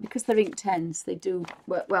they are, because they're Inktense, they do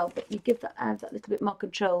work well, but you add that little bit more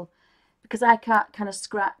control, because I can't kind of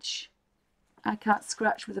scratch. I can't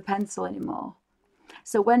scratch with a pencil anymore.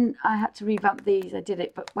 So when I had to revamp these, I did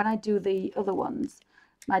it, but when I do the other ones,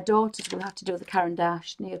 my daughters will have to do the Caran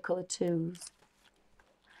d'Ache Neocolor 2s.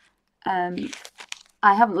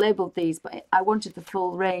 I haven't labelled these, but I wanted the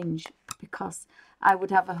full range because I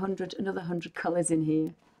would have another 100 colours in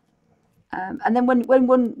here. And then when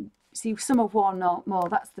one, see, some are worn out more,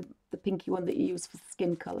 that's the pinky one that you use for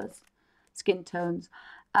skin colours, skin tones.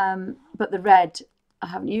 But the red, I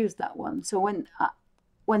haven't used that one. So when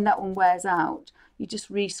that one wears out, you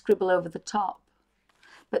just re-scribble over the top.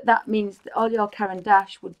 But that means that all your Caran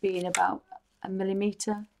d'Ache would be in about 1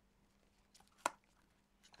 millimetre.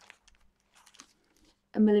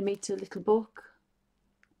 A millimetre little book.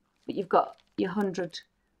 But you've got your 100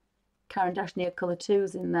 Caran d'Ache Neocolor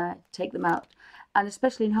 2s in there. Take them out. And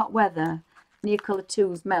especially in hot weather, Neocolor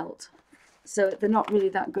 2s melt. So they're not really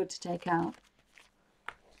that good to take out.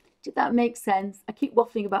 Did that make sense? I keep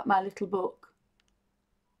waffling about my little book.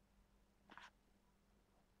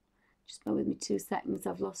 Just bear with me 2 seconds,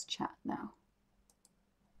 I've lost chat now.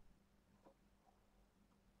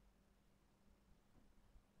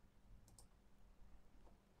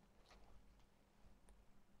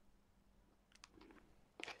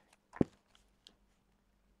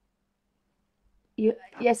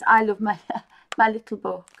 Yes, I love my little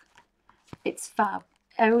book. It's fab.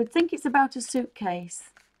 I would think it's about a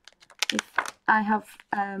suitcase. If I have,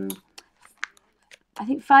 I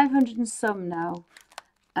think 500 and some now.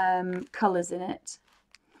 Colours in it,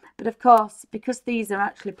 but of course, because these are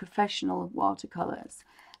actually professional watercolours,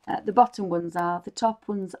 the bottom ones are, the top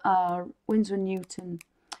ones are Winsor & Newton.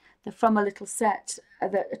 They're from a little set,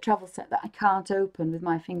 a travel set that I can't open with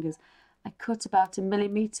my fingers. I cut about 1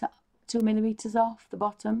 millimetre, 2 millimetres off the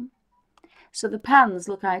bottom, so the pans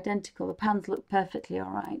look identical. The pans look perfectly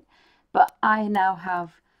all right, but I now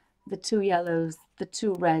have the 2 yellows, the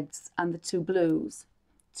 2 reds, and the 2 blues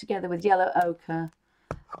together with yellow ochre.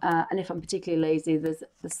 And if I'm particularly lazy, there's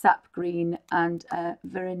the sap green and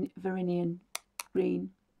Verinian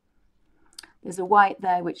green. There's a white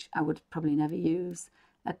there, which I would probably never use.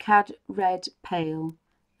 A cad red pale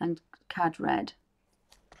and cad red.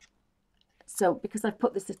 So because I've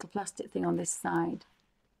put this little plastic thing on this side,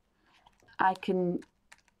 I can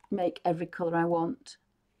make every colour I want,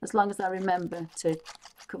 as long as I remember to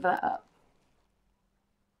cover that up.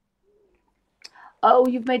 Oh,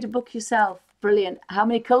 you've made a book yourself. Brilliant. How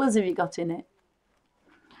many colours have you got in it?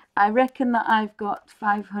 I reckon that I've got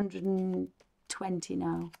 520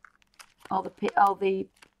 now. All the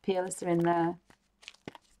peerless are in there.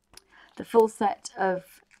 The full set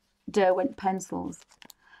of Derwent pencils,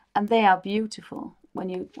 and they are beautiful.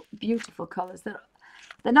 Beautiful colours.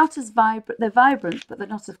 They're not as vibrant. They're vibrant, but they're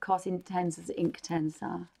not, of course, intense as Inktense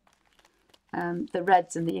are. The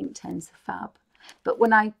reds and the Inktense are fab. But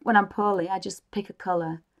when I'm poorly, I just pick a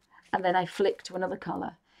colour and then I flick to another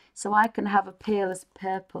colour. So I can have a peerless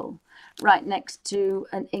purple right next to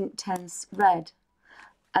an Inktense red.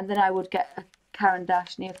 And then I would get a Caran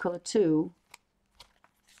d'Ache Neocolor 2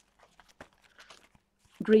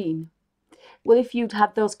 green. Well, if you'd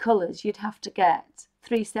had those colours, you'd have to get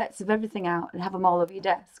 3 sets of everything out and have them all over your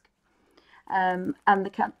desk. And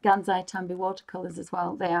the Gansai Tambi watercolours as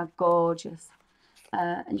well, they are gorgeous.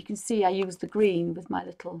 And you can see I use the green with my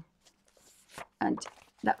little, and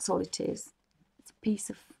that's all it is. It's a piece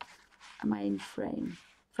of my in frame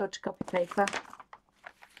photocopy paper.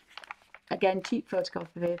 Again, cheap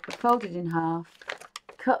photocopy paper, folded in half,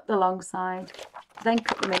 cut the long side, then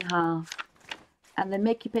cut them in half, and then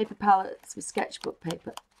make your paper palettes with sketchbook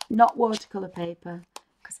paper, not watercolour paper,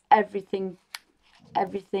 because everything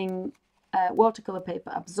everything, watercolor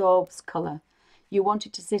paper absorbs color. You want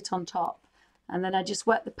it to sit on top, and then I just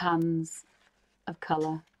wet the pans of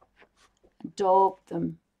color, daubed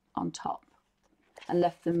them on top, and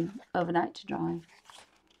left them overnight to dry.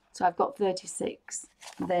 So I've got 36.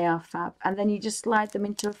 They are fab. And then you just slide them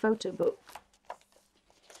into a photo book,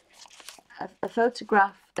 a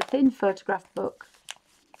thin photograph book.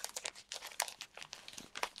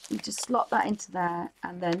 You just slot that into there,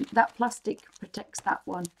 and then that plastic protects that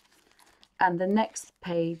one. And the next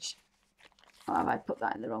page, oh, have I put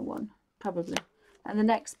that in the wrong one? Probably. And the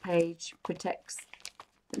next page protects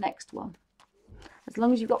the next one. As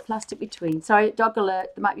long as you've got plastic between. Sorry, dog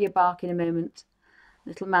alert, there might be a bark in a moment.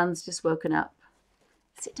 Little man's just woken up.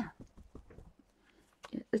 Sit down.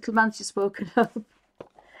 Little man's just woken up.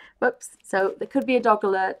 Whoops. So there could be a dog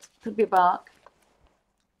alert, could be a bark.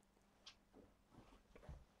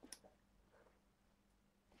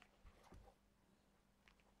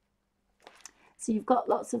 So you've got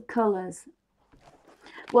lots of colours.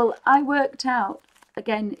 Well, I worked out,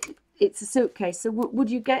 again, it's a suitcase. So would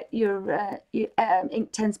you get your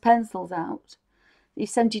Inktense pencils out, your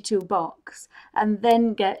 72 box, and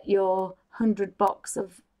then get your 100 box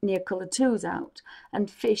of Neocolor 2s out and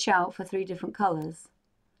fish out for 3 different colours?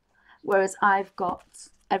 Whereas I've got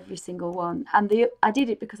every single one. And I did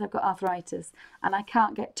it because I've got arthritis and I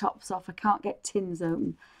can't get tops off, I can't get tins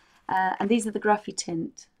open. And these are the Graphy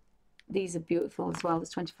Tint. These are beautiful as well. There's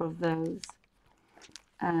 24 of those.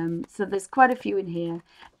 So there's quite a few in here.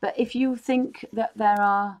 But if you think that there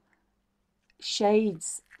are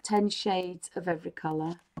shades, 10 shades of every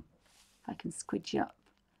colour, if I can squidge you up,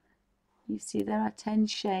 you see there are 10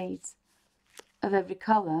 shades of every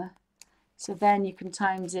colour. So then you can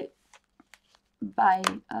times it by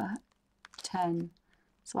 10.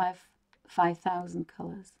 So I have 5,000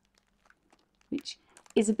 colours, which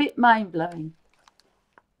is a bit mind-blowing.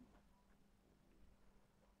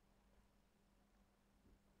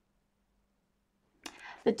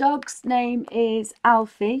 The dog's name is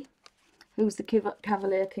Alfie, who's the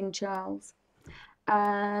Cavalier King Charles.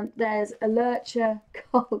 There's a lurcher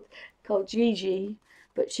called Gigi,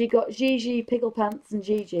 but she got Gigi, Picklepants and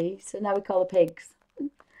Gigi, so now we call her Pigs.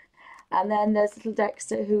 And then there's little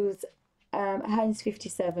Dexter, who's Heinz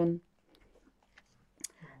 57,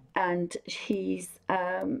 and he's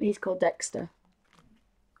called Dexter.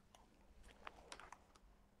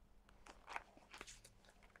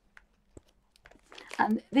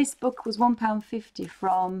 And this book was £1.50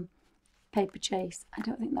 from Paper Chase. I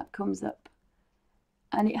don't think that comes up.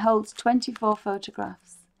 And it holds 24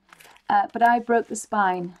 photographs. But I broke the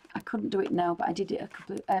spine. I couldn't do it now, but I did it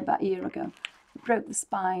about a year ago. I broke the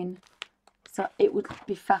spine so it would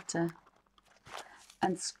be fatter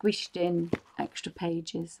and squished in extra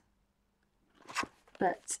pages.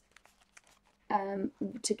 But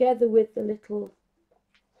together with the little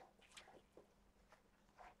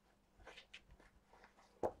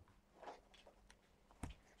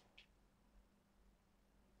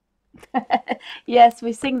yes,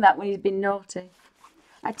 we sing that when he's been naughty.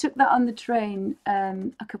 I took that on the train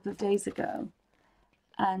a couple of days ago,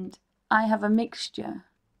 and I have a mixture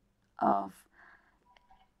of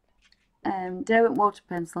Derwent water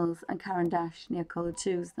pencils and Caran d'Ache Neocolor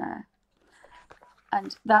 2s there,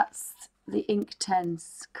 and that's the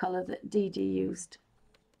Inktense colour that Dee Dee used.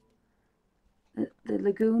 The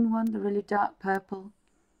Lagoon one, the really dark purple,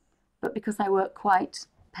 but because I work quite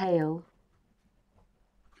pale,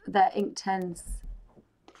 they're Inktense.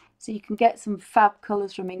 So you can get some fab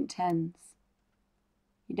colours from Inktense.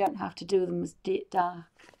 You don't have to do them as dark.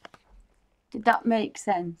 Did that make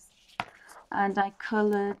sense? And I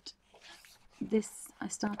coloured this. I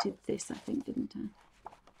started this, I think, didn't I?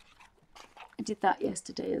 I did that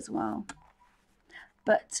yesterday as well.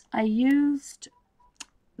 But I used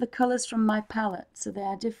the colours from my palette, so they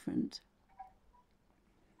are different.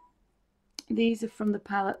 These are from the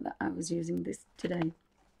palette that I was using this today.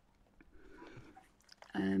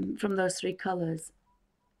 From those 3 colours,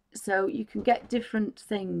 so you can get different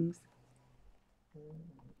things.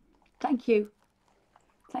 Thank you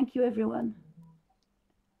everyone.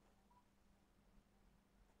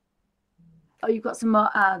 Oh, you've got some more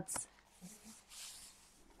ads,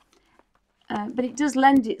 but it does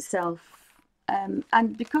lend itself,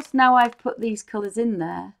 and because now I've put these colours in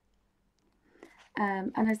there,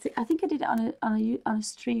 and I think I did it on a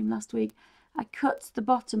stream last week. I cut the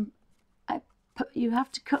bottom. You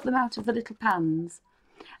have to cut them out of the little pans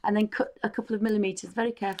and then cut a couple of millimetres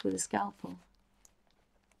very carefully with a scalpel.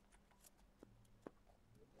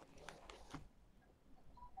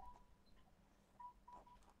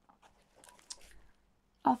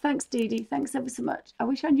 Oh, thanks, Dee Dee. Thanks ever so much. I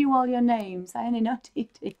wish I knew all your names. I only know Dee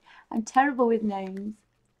Dee. I'm terrible with names.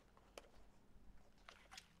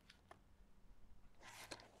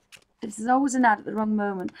 This is always an ad at the wrong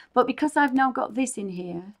moment. But because I've now got this in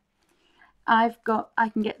here, I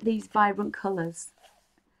can get these vibrant colours.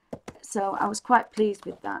 So I was quite pleased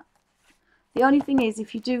with that. The only thing is,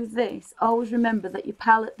 if you do this, always remember that your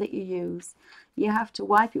palette that you use, you have to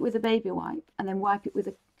wipe it with a baby wipe and then wipe it with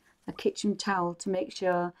a kitchen towel to make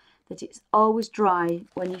sure that it's always dry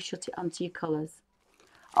when you shut it onto your colours.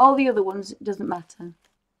 All the other ones, it doesn't matter.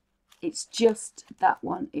 It's just that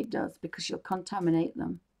one it does, because you'll contaminate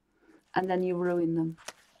them and then you ruin them.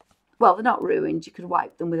 Well, they're not ruined. You could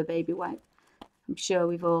wipe them with a baby wipe. I'm sure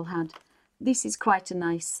we've all had. This is quite a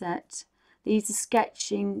nice set. These are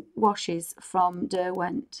sketching washes from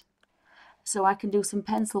Derwent. So I can do some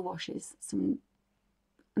pencil washes. And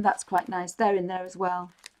that's quite nice. They're in there as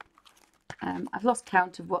well. I've lost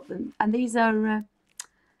count of what them. And these are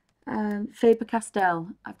Faber-Castell.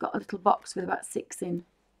 I've got a little box with about 6 in.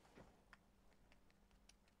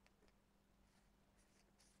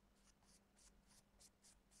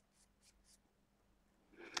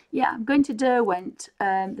 Yeah, I'm going to Derwent,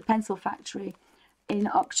 the pencil factory, in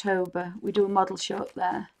October. We do a model show up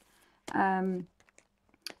there. And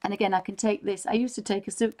again, I can take this. I used to take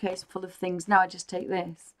a suitcase full of things. Now I just take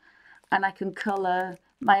this. And I can colour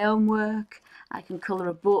my own work. I can colour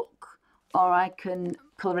a book. Or I can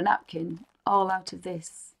colour a napkin. All out of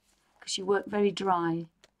this. Because you work very dry.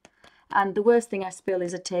 And the worst thing I spill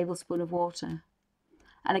is a tablespoon of water.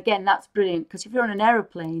 And again, that's brilliant. Because if you're on an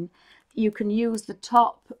aeroplane, you can use the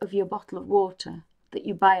top of your bottle of water that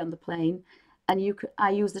you buy on the plane, and I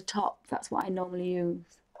use the top. That's what I normally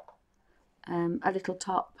use, a little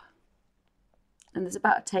top, and there's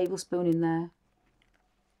about a tablespoon in there.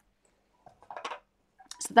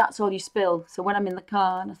 So that's all you spill. So when I'm in the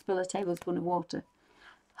car and I spill a tablespoon of water,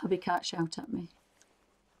 hubby can't shout at me.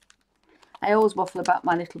 I always waffle about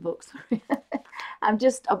my little book, sorry. I'm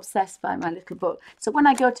just obsessed by my little book. So when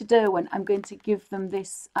I go to Derwent, I'm going to give them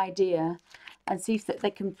this idea and see if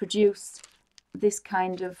they can produce this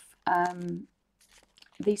kind of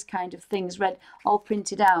these kind of things, all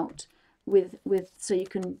printed out with so you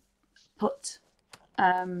can put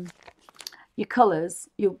your colours.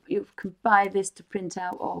 You can buy this to print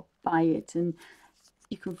out, or buy it, and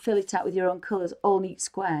you can fill it out with your own colours, all neat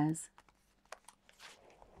squares.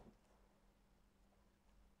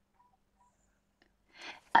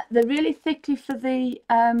 They're really thickly for the,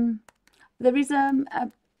 there is a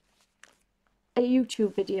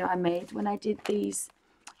YouTube video I made when I did these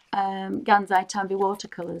Gansai Tambi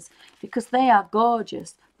watercolours, because they are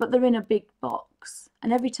gorgeous, but they're in a big box.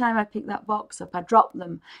 And every time I pick that box up, I drop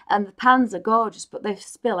them. And the pans are gorgeous, but they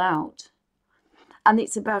spill out. And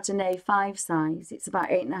it's about an A5 size. It's about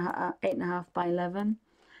 8.5 by 11.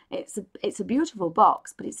 It's a beautiful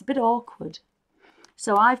box, but it's a bit awkward.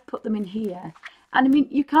 So I've put them in here. And I mean,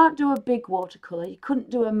 you can't do a big watercolour. You couldn't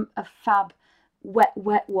do a fab wet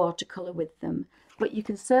watercolour with them. But you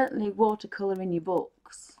can certainly watercolour in your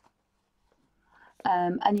books.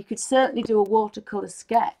 And you could certainly do a watercolour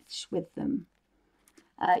sketch with them.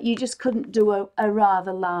 You just couldn't do a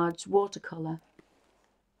rather large watercolour.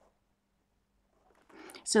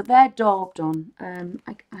 So they're daubed on.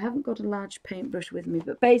 I haven't got a large paintbrush with me,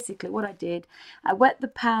 but basically what I did, I wet the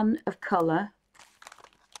pan of colour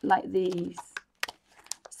like these.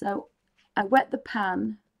 So I wet the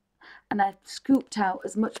pan and I scooped out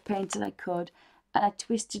as much paint as I could, and I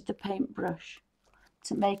twisted the paintbrush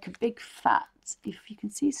to make a big fat. If you can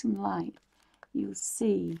see some light, you'll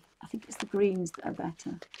see, I think it's the greens that are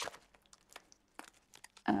better.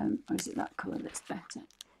 Or is it that colour that's better?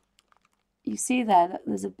 You see there that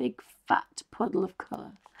there's a big fat puddle of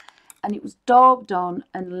colour, and it was daubed on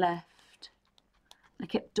and left. I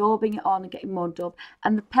kept daubing it on and getting more daub,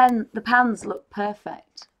 and the pans look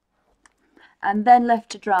perfect. And then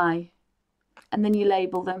left to dry, and then you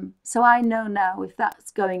label them. So I know now if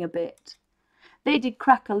that's going a bit. They did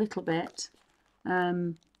crack a little bit,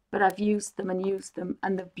 but I've used them,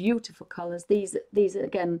 and they're beautiful colours. These are,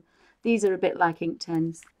 again, these are a bit like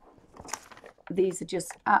Inkten's. These are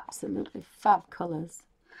just absolutely fab colours.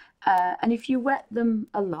 And if you wet them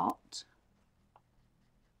a lot,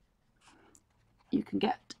 you can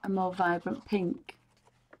get a more vibrant pink.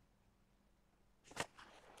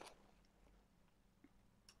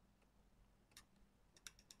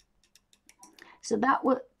 So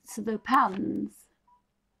the pans.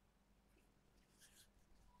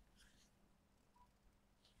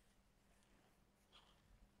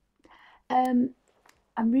 I'm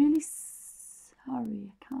really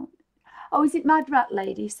sorry, I can't. Oh, is it Mad Rat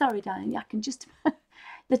Lady? Sorry, darling. I can just.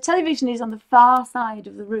 the television is on the far side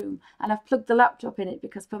of the room, and I've plugged the laptop in it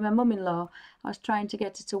because for my mum-in-law, I was trying to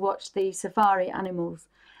get her to watch the safari animals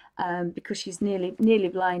because she's nearly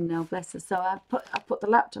blind now, bless her. So I put the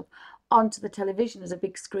laptop onto the television as a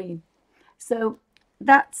big screen. So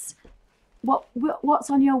that's what's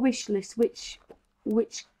on your wish list. Which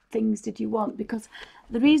things did you want? Because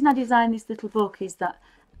the reason I designed this little book is that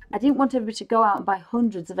I didn't want everybody to go out and buy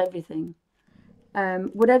hundreds of everything.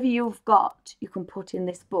 Whatever you've got, you can put in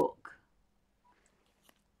this book.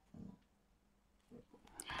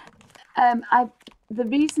 The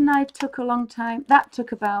reason I took a long time, that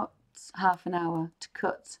took about half an hour to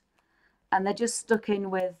cut, and they're just stuck in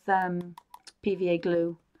with PVA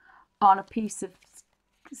glue on a piece of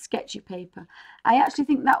sketchy paper. I actually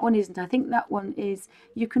think that one isn't. I think that one is,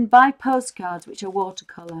 you can buy postcards which are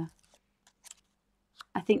watercolour.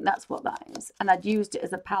 I think that's what that is, and I'd used it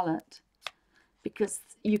as a palette because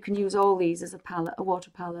you can use all these as a palette, a water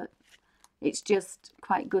palette. It's just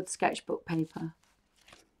quite good sketchbook paper.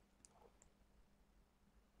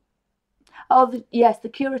 Oh, yes, the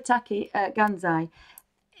Kuretake Gansai.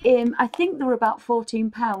 I think they were about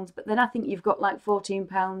 £14, but then I think you've got like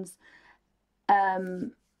 £14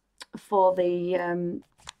 for the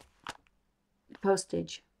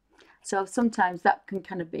postage. So sometimes that can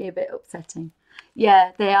kind of be a bit upsetting.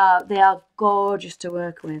 Yeah, they are gorgeous to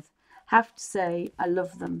work with. Have to say, I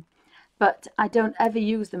love them, but I don't ever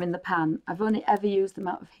use them in the pan. I've only ever used them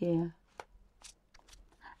out of here.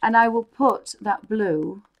 And I will put that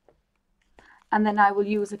blue, and then I will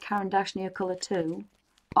use a Caran d'Ache colour too,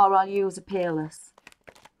 or I'll use a Peerless.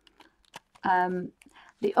 The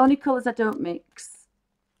only colours I don't mix,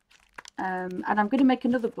 and I'm going to make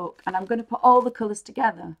another book, and I'm going to put all the colours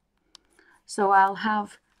together. So I'll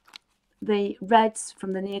have the reds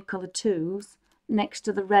from the Neocolor 2s next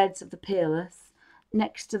to the reds of the Peerless,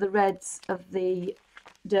 next to the reds of the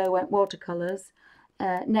Derwent watercolours,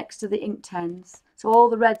 next to the Inktense. So all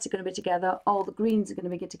the reds are going to be together, all the greens are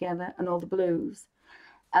going to be together, and all the blues.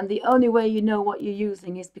 And the only way you know what you're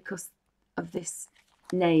using is because of this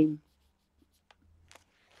name.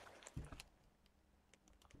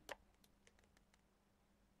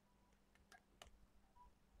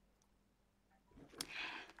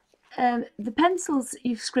 The pencils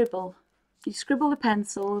you scribble the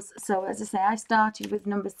pencils. So as I say, I started with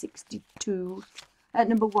number 62 at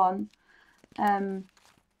number 1. The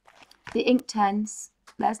Inktense,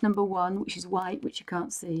 that's number 1, which is white, which you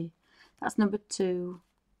can't see. That's number 2.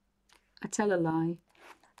 I tell a lie,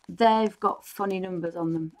 they've got funny numbers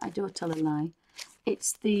on them. I do tell a lie.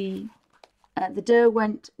 It's the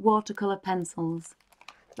Derwent watercolour pencils,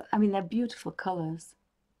 but I mean they're beautiful colours.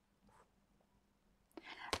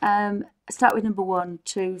 Start with number 1,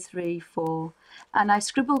 2, 3, 4, and I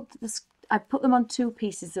scribbled this. I put them on 2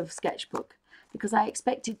 pieces of sketchbook because I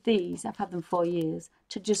expected these, I've had them 4 years,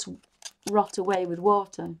 to just rot away with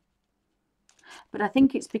water. But I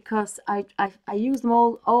think it's because I use them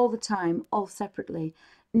all the time, all separately.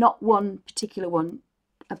 Not one particular one,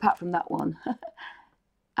 apart from that one,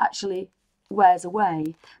 actually wears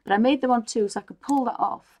away. But I made them on 2 so I could pull that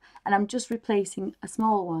off, and I'm just replacing a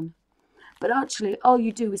small one. But actually, all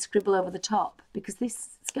you do is scribble over the top because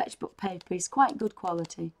this sketchbook paper is quite good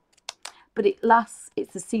quality. But it lasts,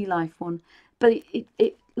 it's the Sea Life one, but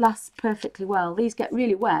it lasts perfectly well. These get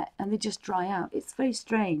really wet and they just dry out. It's very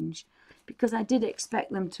strange because I did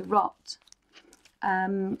expect them to rot,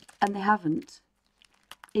 and they haven't.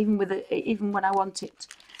 Even when I want it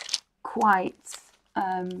quite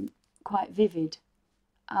vivid,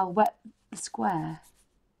 I'll wet the square.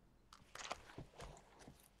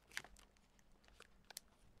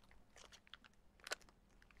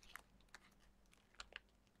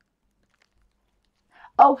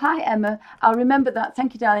 Oh, hi, Emma. I'll remember that.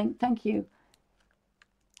 Thank you, darling. Thank you.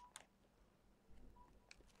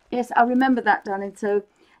 Yes, I'll remember that, darling. So,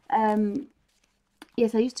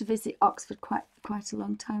 yes, I used to visit Oxford quite a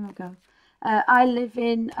long time ago. I live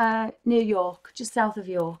in near York, just south of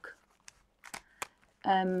York.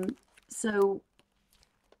 So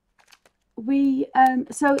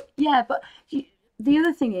yeah, but the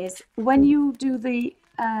other thing is when you do the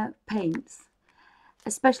paints,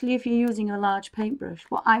 especially if you're using a large paintbrush,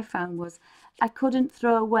 what I found was I couldn't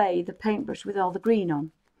throw away the paintbrush with all the green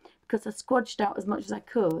on because I squodged out as much as I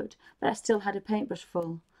could, but I still had a paintbrush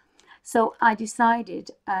full. So I decided,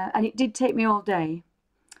 and it did take me all day,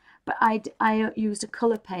 but I used a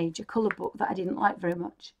colour page, a colour book that I didn't like very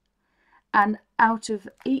much. And out of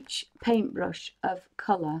each paintbrush of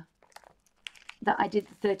colour that I did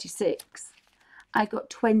the 36, I got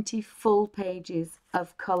 20 full pages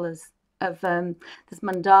of colours. There's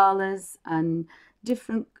mandalas and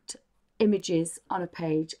different images on a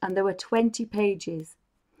page, and there were 20 pages.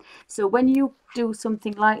 So when you do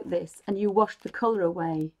something like this and you wash the colour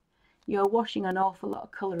away, you're washing an awful lot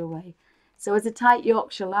of colour away. So as a tight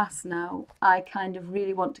Yorkshire lass now, I kind of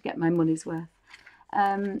really want to get my money's worth.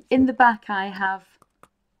 In the back I have,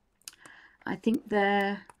 I think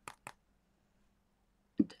they're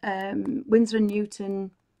Winsor &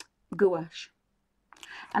 Newton gouache.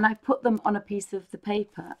 And I put them on a piece of the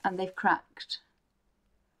paper and they've cracked.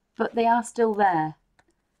 But they are still there.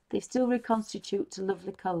 They still reconstitute to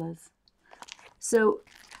lovely colours. So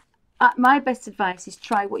my best advice is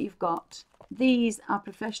try what you've got. These are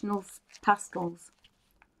professional pastels.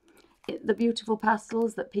 The beautiful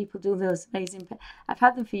pastels that people do, those amazing. I've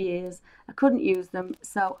had them for years. I couldn't use them,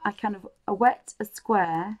 so I kind of wet a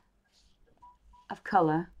square of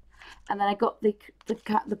colour, and then I got the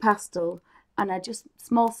pastel, and I just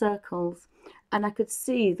small circles, and I could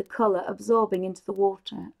see the colour absorbing into the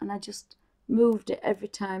water, and I just moved it every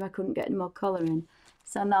time I couldn't get any more colour in.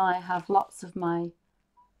 So now I have lots of my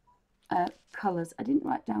colours. I didn't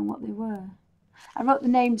write down what they were. I wrote the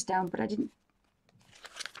names down, but I didn't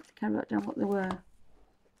think I wrote down what they were.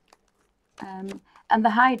 And the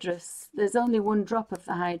hydrous, there's only one drop of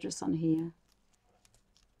the hydrous on here.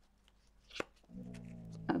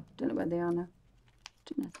 Oh, don't know where they are now.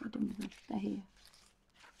 Don't know if I've done with them. They're here.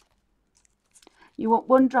 You want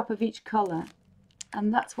one drop of each colour,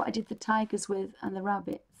 and that's what I did the tigers with and the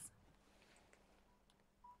rabbits.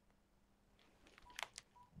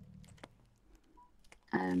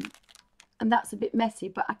 And that's a bit messy,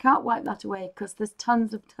 but I can't wipe that away because there's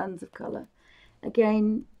tons of colour.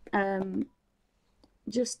 Again,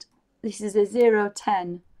 just this is a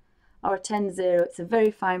 010 or a 10-0. It's a very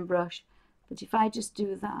fine brush, but if I just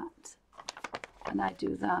do that and I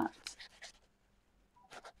do that,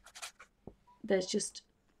 there's just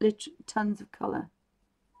literally tons of colour.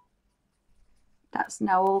 That's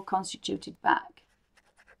now all constituted back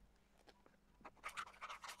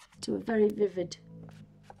to a very vivid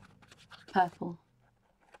purple.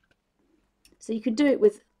 So you can do it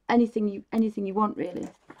with anything you want, really.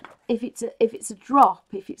 If it's a drop,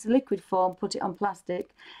 if it's a liquid form, put it on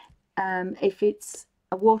plastic. If it's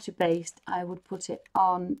a water based, I would put it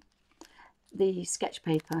on the sketch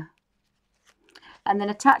paper, and then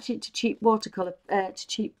attach it to cheap watercolor, to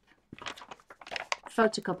cheap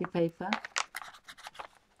photocopy paper.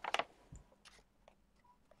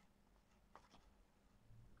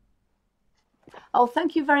 Oh,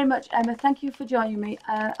 thank you very much, Emma. Thank you for joining me.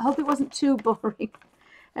 I hope it wasn't too boring.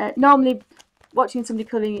 Normally, watching somebody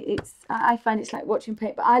colouring, I find it's like watching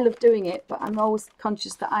paint, but I love doing it. But I'm always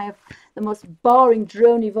conscious that I have the most boring,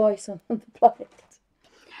 drony voice on the planet.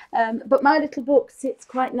 But my little book sits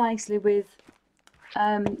quite nicely with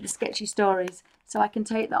the sketchy stories, so I can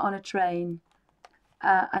take that on a train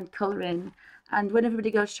and colour in. And when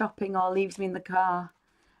everybody goes shopping or leaves me in the car,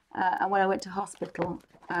 and when I went to hospital,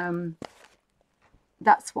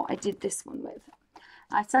 that's what I did this one with.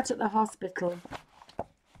 I sat at the hospital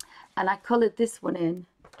and I coloured this one in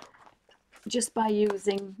just by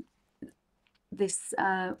using this.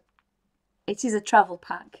 It is a travel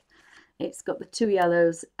pack. It's got the two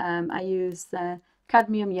yellows. I use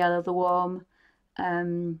cadmium yellow, the warm,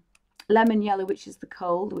 lemon yellow, which is the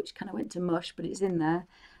cold, which kind of went to mush, but it's in there,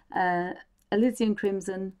 Elysian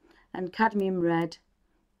crimson and cadmium red,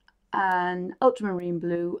 and ultramarine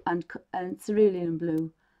blue and cerulean blue.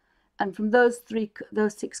 And from those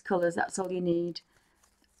 6 colours, that's all you need.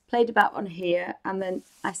 Played about on here, and then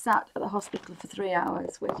I sat at the hospital for 3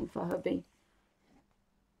 hours waiting for hubby,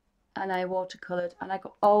 and I watercoloured, and I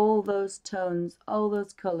got all those tones, all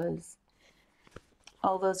those colours,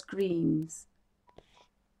 all those greens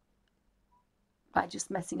by just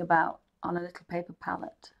messing about on a little paper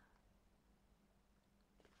palette.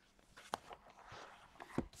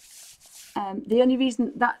 The only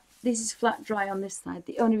reason that this is flat dry on this side,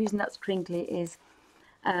 the only reason that's crinkly is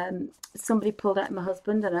somebody pulled out my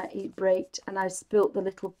husband, and he braked, and I spilt the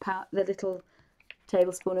little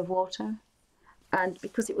tablespoon of water, and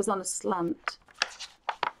because it was on a slant,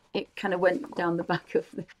 it kind of went down the back of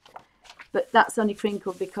the. But that's only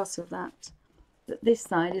crinkled because of that. But this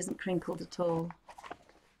side isn't crinkled at all.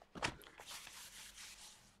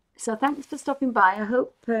 So thanks for stopping by. I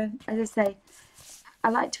hope, as I say, I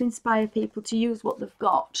like to inspire people to use what they've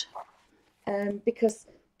got, because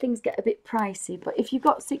things get a bit pricey. But if you've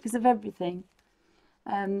got 6 of everything,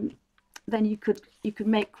 then you could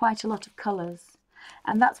make quite a lot of colours.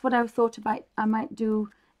 And that's what I thought about. I might do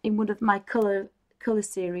in one of my colour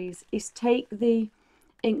series, is take the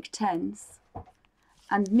ink tents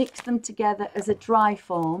and mix them together as a dry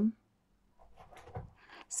form.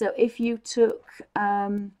 So if you took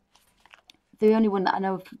the only one that I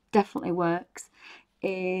know definitely works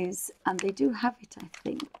is, and they do have it,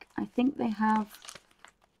 I think they have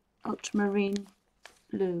ultramarine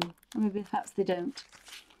blue, or maybe perhaps they don't.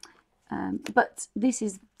 But this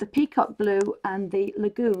is the peacock blue, and the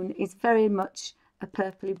lagoon is very much a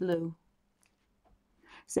purpley blue.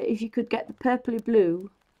 So if you could get the purpley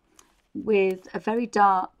blue with a very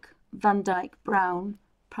dark Van Dyke brown,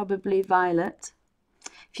 probably violet,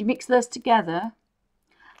 if you mix those together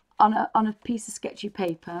on a piece of sketchy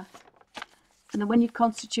paper, and then when you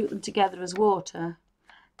constitute them together as water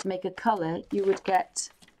to make a colour, you would get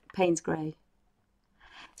Payne's grey.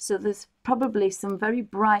 So there's probably some very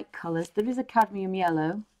bright colours. There is a cadmium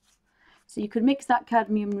yellow. So you could mix that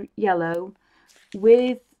cadmium yellow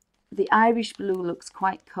with the Irish blue, looks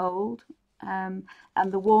quite cold, and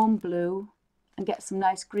the warm blue, and get some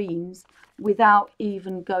nice greens without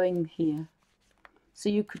even going here. So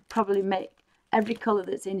you could probably make every colour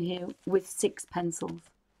that's in here with 6 pencils.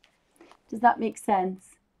 Does that make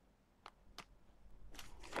sense?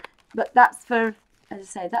 But that's for, as I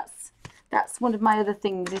say, that's one of my other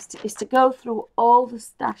things, is to go through all the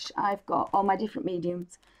stash I've got, all my different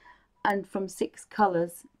mediums, and from 6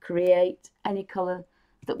 colours create any colour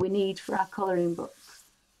that we need for our colouring books.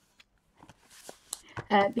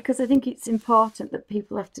 Because I think it's important that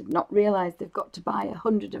people have to not realise they've got to buy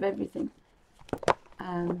 100 of everything.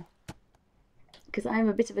 Because I'm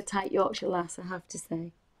a bit of a tight Yorkshire lass, I have to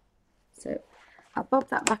say. So I'll bob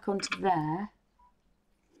that back onto there.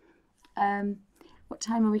 What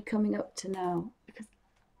time are we coming up to now? Because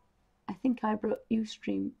I think I brought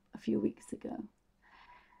Ustream a few weeks ago.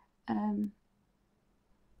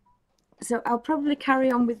 So I'll probably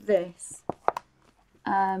carry on with this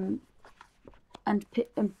and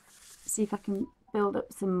see if I can build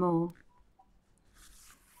up some more.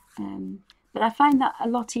 But I find that a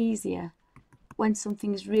lot easier when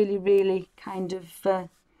something's really, really kind of,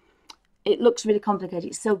 it looks really complicated.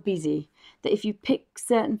 It's so busy that if you pick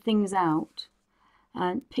certain things out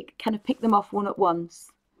and kind of pick them off one at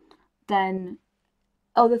once, then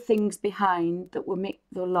other things behind that were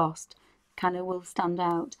lost kind of will stand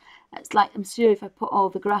out. It's like, I'm sure if I put all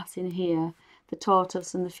the grass in here, the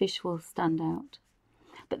tortoise and the fish will stand out.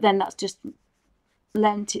 But then that's just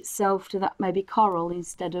lent itself to that maybe coral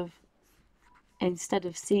instead of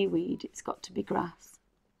seaweed. It's got to be grass.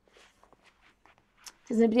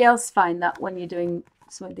 Does anybody else find that when you're doing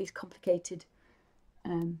some of these complicated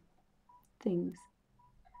things?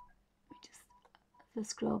 Let me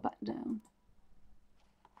just scroll back down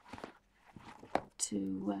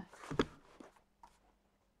to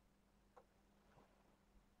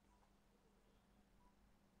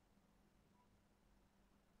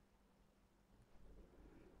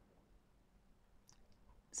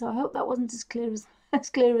so I hope that wasn't as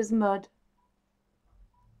clear as mud.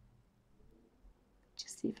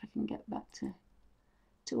 Just see if I can get back to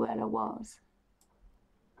where I was.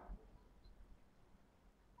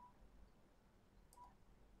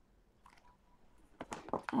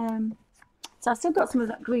 So I've still got some of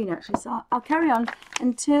that green actually, so I'll carry on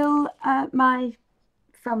until my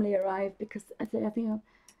family arrive, because I think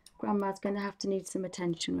Grandma's going to have to need some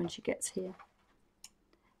attention when she gets here.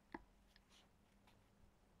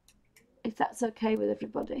 If that's okay with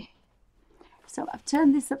everybody. So I've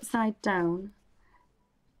turned this upside down,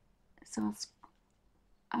 so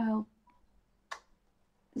I'll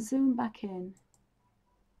zoom back in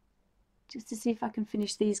just to see if I can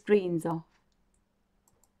finish these greens off.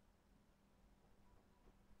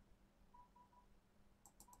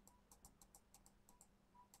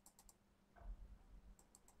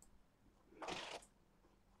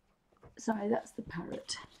 Sorry, that's the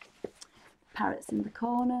parrot. Parrot's in the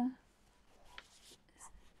corner.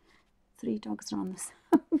 3 dogs are on the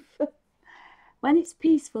sofa. When it's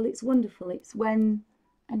peaceful, it's wonderful. It's when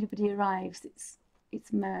anybody arrives,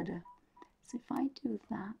 it's murder. So if I do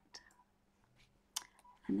that,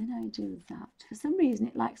 and then I do that, for some reason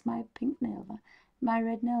it likes my pink nail, my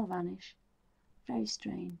red nail vanish. Very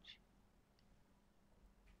strange.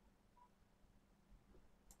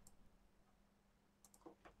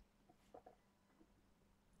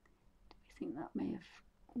 Do we think that may have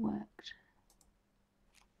worked?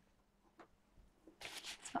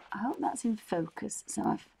 So I hope that's in focus. So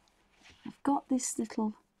I've got this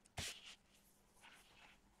little,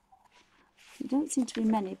 there don't seem to be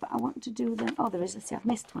many, but I want to do them. Oh, there is. Let's see, I've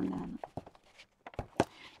missed one there.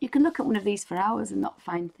 You can look at one of these for hours and not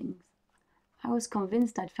find things. I was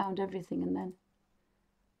convinced I'd found everything, and then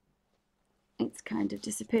it's kind of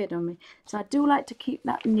disappeared on me. So I do like to keep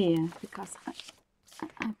that near, because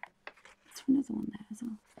there's another one there as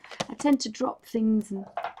well. I tend to drop things, and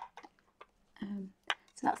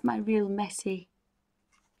So that's my real messy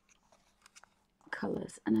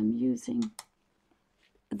colours, and I'm using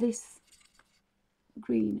this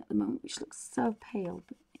green at the moment, which looks so pale,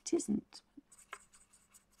 but it isn't,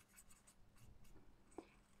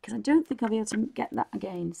 because I don't think I'll be able to get that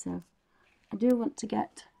again. So I do want to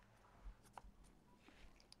get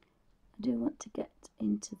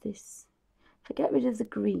into this. If I get rid of the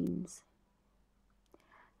greens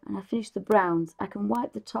and I finish the browns, I can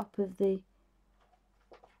wipe the top of the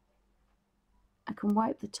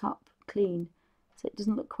clean so it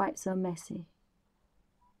doesn't look quite so messy,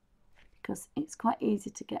 because it's quite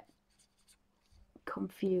easy to get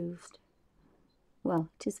confused. Well,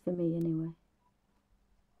 it is for me anyway.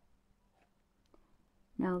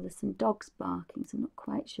 Now there's some dogs barking, so I'm not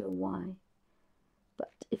quite sure why.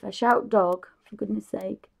 But if I shout dog, for goodness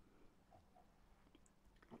sake,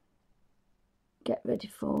 get ready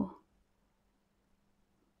for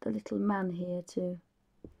the little man here to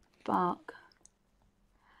bark.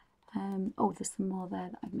 Oh, there's some more there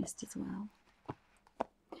that I've missed as well.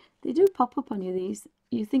 They do pop up on you, these.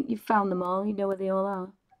 You think you've found them all, you know where they all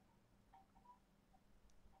are.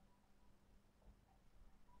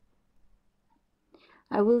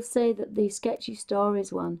 I will say that the Sketchy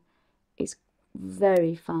Stories one is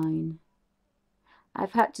very fine.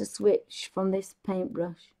 I've had to switch from this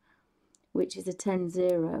paintbrush, which is a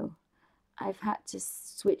 10-0. I've had to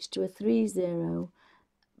switch to a 3-0,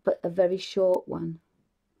 but a very short one,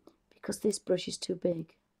 because this brush is too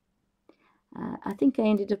big. I think I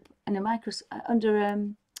ended up in a bye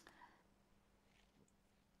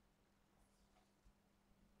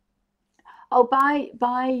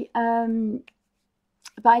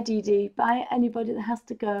Dee Dee, bye anybody that has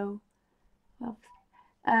to go. Well,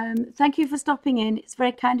 thank you for stopping in. It's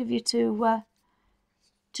very kind of you to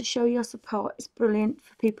show your support. It's brilliant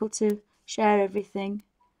for people to share everything.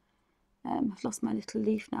 I've lost my little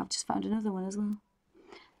leaf now. I've just found another one as well.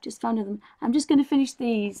 Just found another one. I'm just going to finish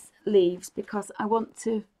these leaves because I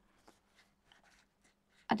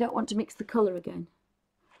don't want to mix the colour again.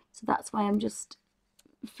 So that's why I'm just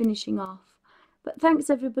finishing off. But thanks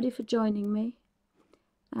everybody for joining me.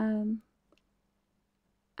 I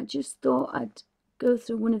just thought I'd go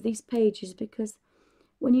through one of these pages, because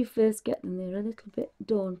when you first get them, they're a little bit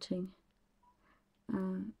daunting.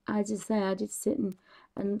 As I say, I did sit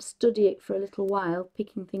and study it for a little while,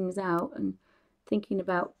 picking things out and thinking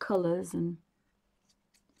about colours, and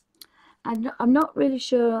I'm not really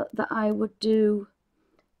sure that I would do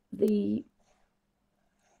the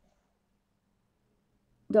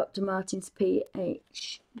Dr. Martens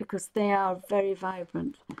PH, because they are very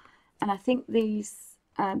vibrant, and I think these,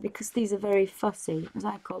 because these are very fussy, as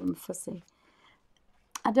I call them, fussy,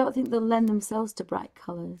 I don't think they'll lend themselves to bright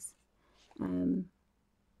colours.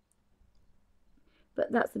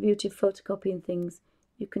 But that's the beauty of photocopying things.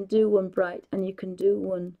 You can do one bright and you can do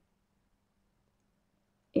one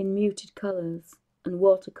in muted colours and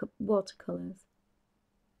watercolours.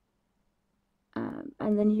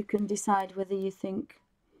 And then you can decide whether you think,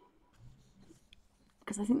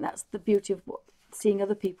 because I think that's the beauty of seeing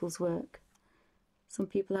other people's work. Some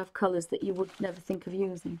people have colours that you would never think of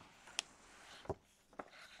using.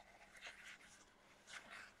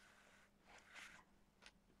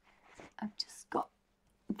 I've just got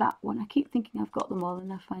that one. I keep thinking I've got them all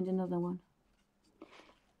and I find another one.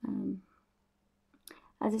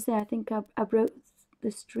 As I say, I think I broke the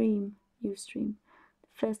Ustream. The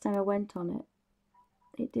first time I went on it,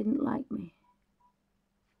 it didn't like me.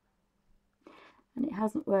 And it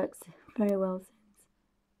hasn't worked very well since.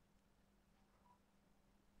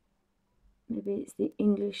 Maybe it's the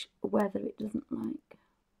English weather it doesn't like.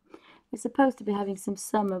 It's supposed to be having some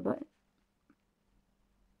summer, but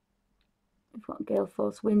we've got gale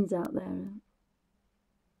force winds out there.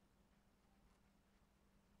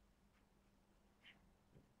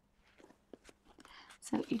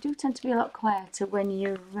 So you do tend to be a lot quieter when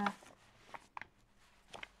you're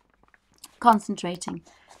concentrating.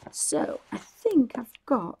 So I think I've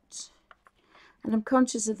got, and I'm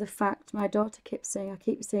conscious of the fact my daughter keeps saying, I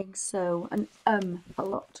keep saying so and a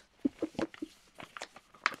lot.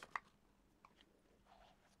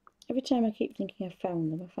 Every time I keep thinking I've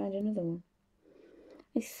found them, I find another one.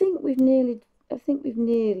 I think we've nearly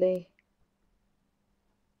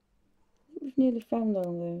found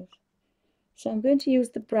all those. So I'm going to use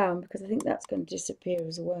the brown because I think that's going to disappear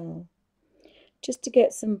as well, just to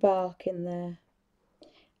get some bark in there,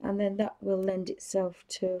 and then that will lend itself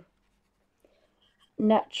to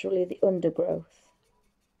naturally the undergrowth.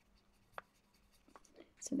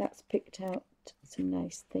 So that's picked out some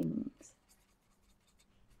nice things.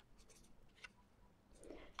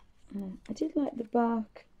 I did like the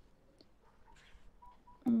bark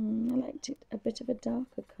I liked it a bit of a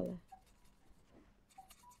darker colour.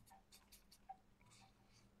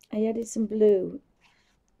 I added some blue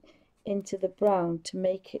into the brown to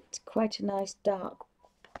make it quite a nice dark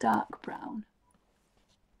brown.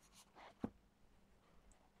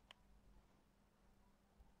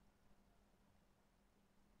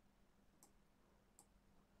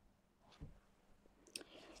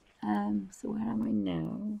 So where am I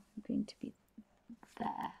now? I'm going to be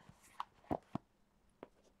there.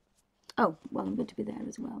 Oh, well, I'm going to be there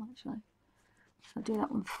as well, actually. I'll do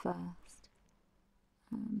that one first.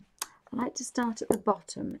 I like to start at the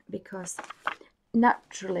bottom because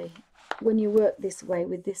naturally, when you work this way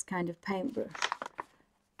with this kind of paintbrush,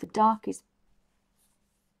 the darkest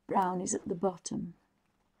brown is at the bottom.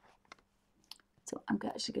 So I'm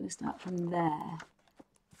actually going to start from there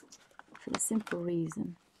for the simple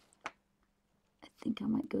reason I think I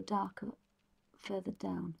might go darker further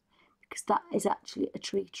down because that is actually a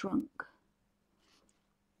tree trunk.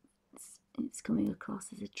 It's coming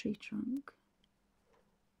across as a tree trunk.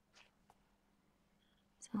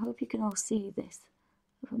 So I hope you can all see this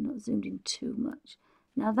if I'm not zoomed in too much.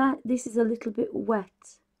 Now this is a little bit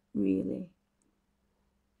wet, really.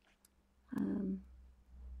 I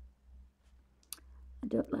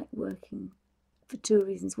don't like working for two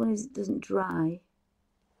reasons. One is it doesn't dry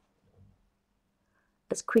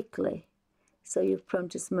as quickly, so you're prone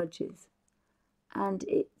to smudges, and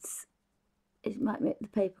it might make the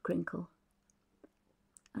paper crinkle.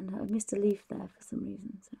 And I missed a leaf there for some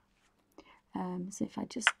reason. So if I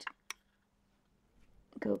just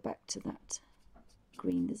go back to that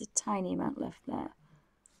green, there's a tiny amount left there.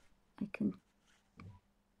 I can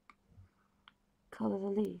colour the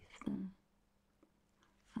leaf there.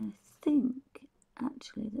 And I think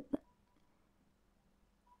actually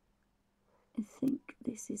I think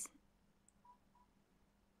this is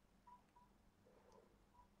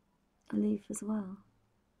a leaf as well.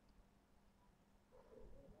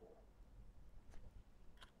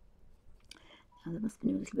 Now there must be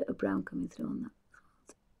a little bit of brown coming through on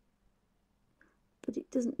that, but it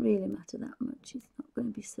doesn't really matter that much. It's not going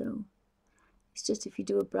to be so. It's just if you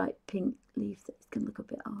do a bright pink leaf that it can look a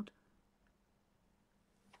bit odd.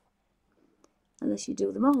 Unless you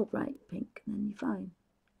do them all bright pink, then you're fine.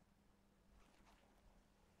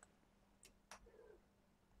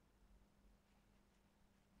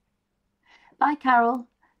 Bye, Carol.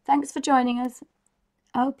 Thanks for joining us.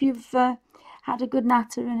 I hope you've had a good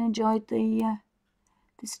natter and enjoyed the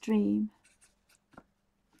stream.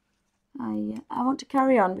 I want to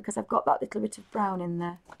carry on because I've got that little bit of brown in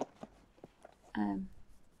there. And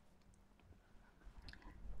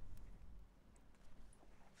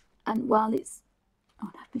while it's...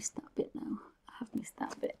 Oh, I've missed that bit now. I have missed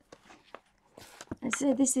that bit. I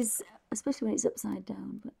say this is, especially when it's upside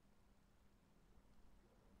down, but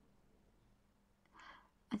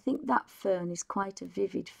I think that fern is quite a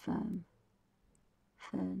vivid fern.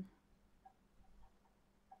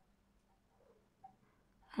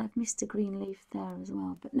 I've missed a green leaf there as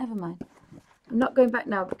well, but never mind. I'm not going back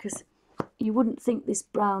now because you wouldn't think this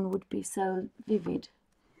brown would be so vivid,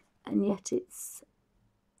 and yet it's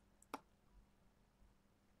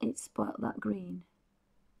spoilt that green.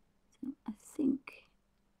 So I think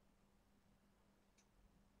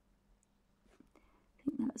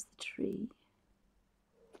that's the tree.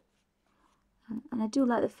 And I do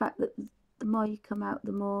like the fact that the more you come out,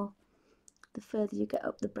 the further you get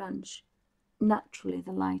up the branch, naturally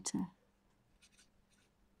the lighter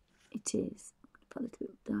it is. Put a little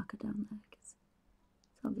bit darker down there because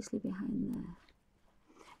it's obviously behind there.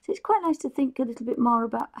 So it's quite nice to think a little bit more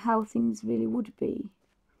about how things really would be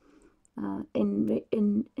in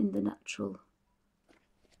the natural,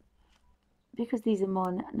 because these are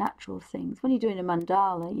more natural things. When you're doing a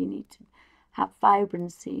mandala, you need to have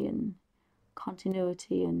vibrancy and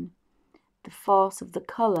continuity, and the force of the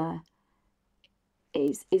colour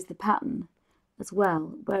is the pattern as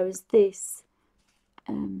well. Whereas this,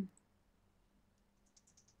 the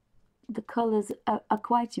colours are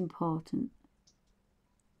quite important,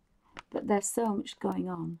 but there's so much going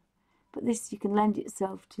on. But this, you can lend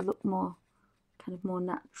itself to look more, kind of more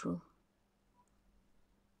natural.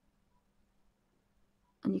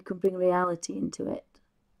 And you can bring reality into it.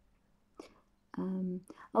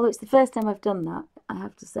 Although it's the first time I've done that, I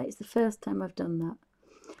have to say, it's the first time I've done that.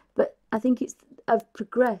 But I think I've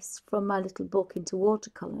progressed from my little book into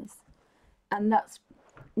watercolours. And that's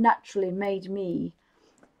naturally made me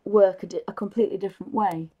work a completely different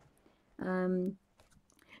way. And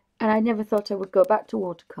I never thought I would go back to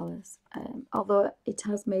watercolours, although it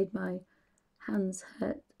has made my hands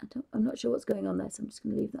hurt. I'm not sure what's going on there, so I'm just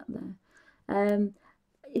going to leave that there.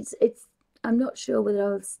 I'm not sure whether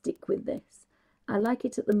I'll stick with this. I like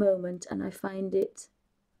it at the moment, and I find it,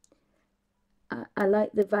 I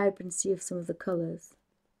like the vibrancy of some of the colours.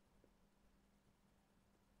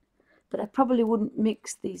 But I probably wouldn't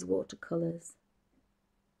mix these watercolours.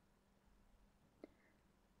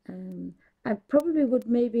 I probably would,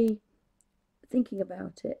 maybe, thinking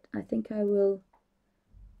about it, I think I will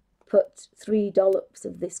put 3 dollops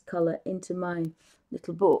of this colour into my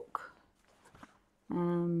little book.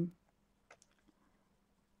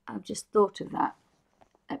 I've just thought of that.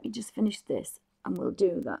 Let me just finish this and we'll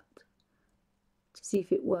do that to see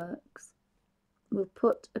if it works. We'll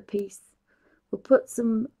put a piece, we'll put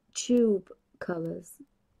some tube colours,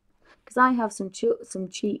 because I have some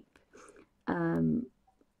cheap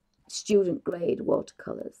student grade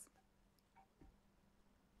watercolours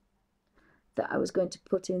that I was going to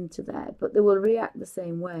put into there, but they will react the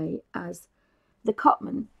same way as the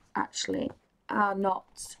Cotman actually are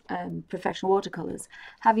not professional watercolours.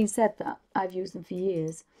 Having said that, I've used them for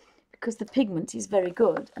years because the pigment is very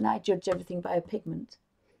good, and I judge everything by a pigment.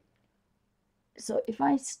 So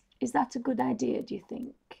is that a good idea, do you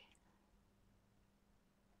think?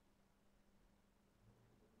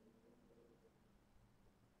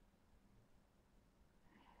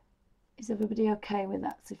 Is everybody okay with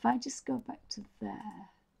that? So if I just go back to there,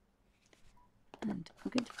 and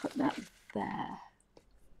I'm going to put that there.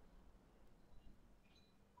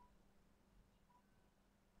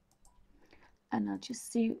 And I'll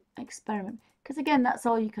just see, experiment. Because again, that's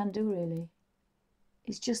all you can do really,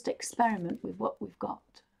 is just experiment with what we've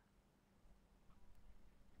got.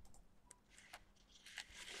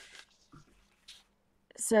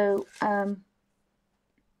 So,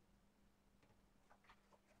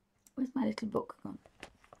 where's my little book gone?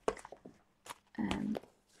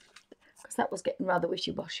 Because that was getting rather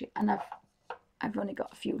wishy-washy, and I've only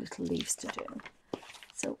got a few little leaves to do.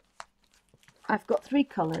 So I've got 3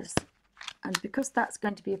 colours, and because that's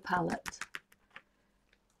going to be a palette,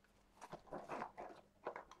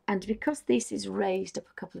 and because this is raised up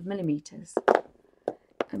a couple of millimetres,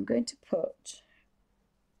 I'm going to put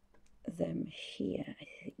them here, I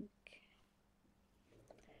think.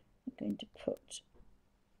 I'm going to put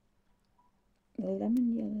the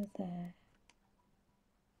lemon yellow there.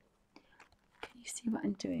 Can you see what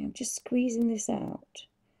I'm doing? I'm just squeezing this out.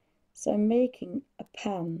 So I'm making a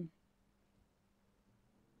pan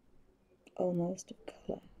almost of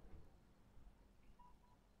colour.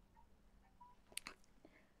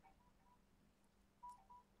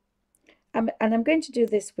 And I'm going to do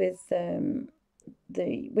this with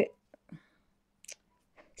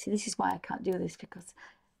see, this is why I can't do this, because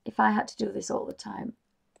if I had to do this all the time,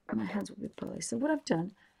 my hands would be polished. So what I've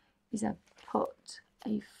done is I've put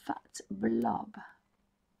a fat blob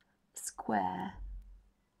square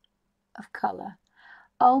of colour,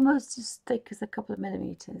 almost as thick as a couple of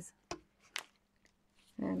millimetres.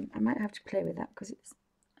 I might have to play with that because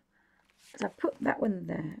I've put that one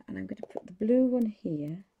there, and I'm going to put the blue one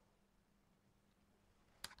here.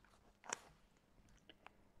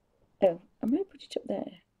 Oh, I might put it up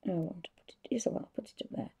there. No, I want to put it. Yes, I will put it up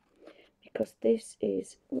there because this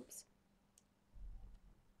is. Whoops.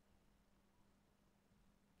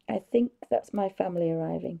 I think that's my family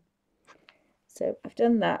arriving. So I've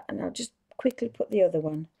done that, and I'll just quickly put the other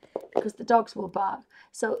one because the dogs will bark.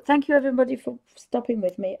 So thank you everybody for stopping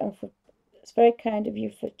with me, and it's very kind of you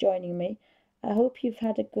for joining me. I hope you've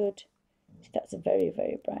had a good. That's a very,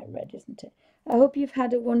 very bright red, isn't it? I hope you've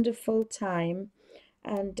had a wonderful time.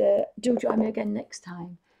 And do join me again next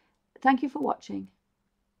time. Thank you for watching.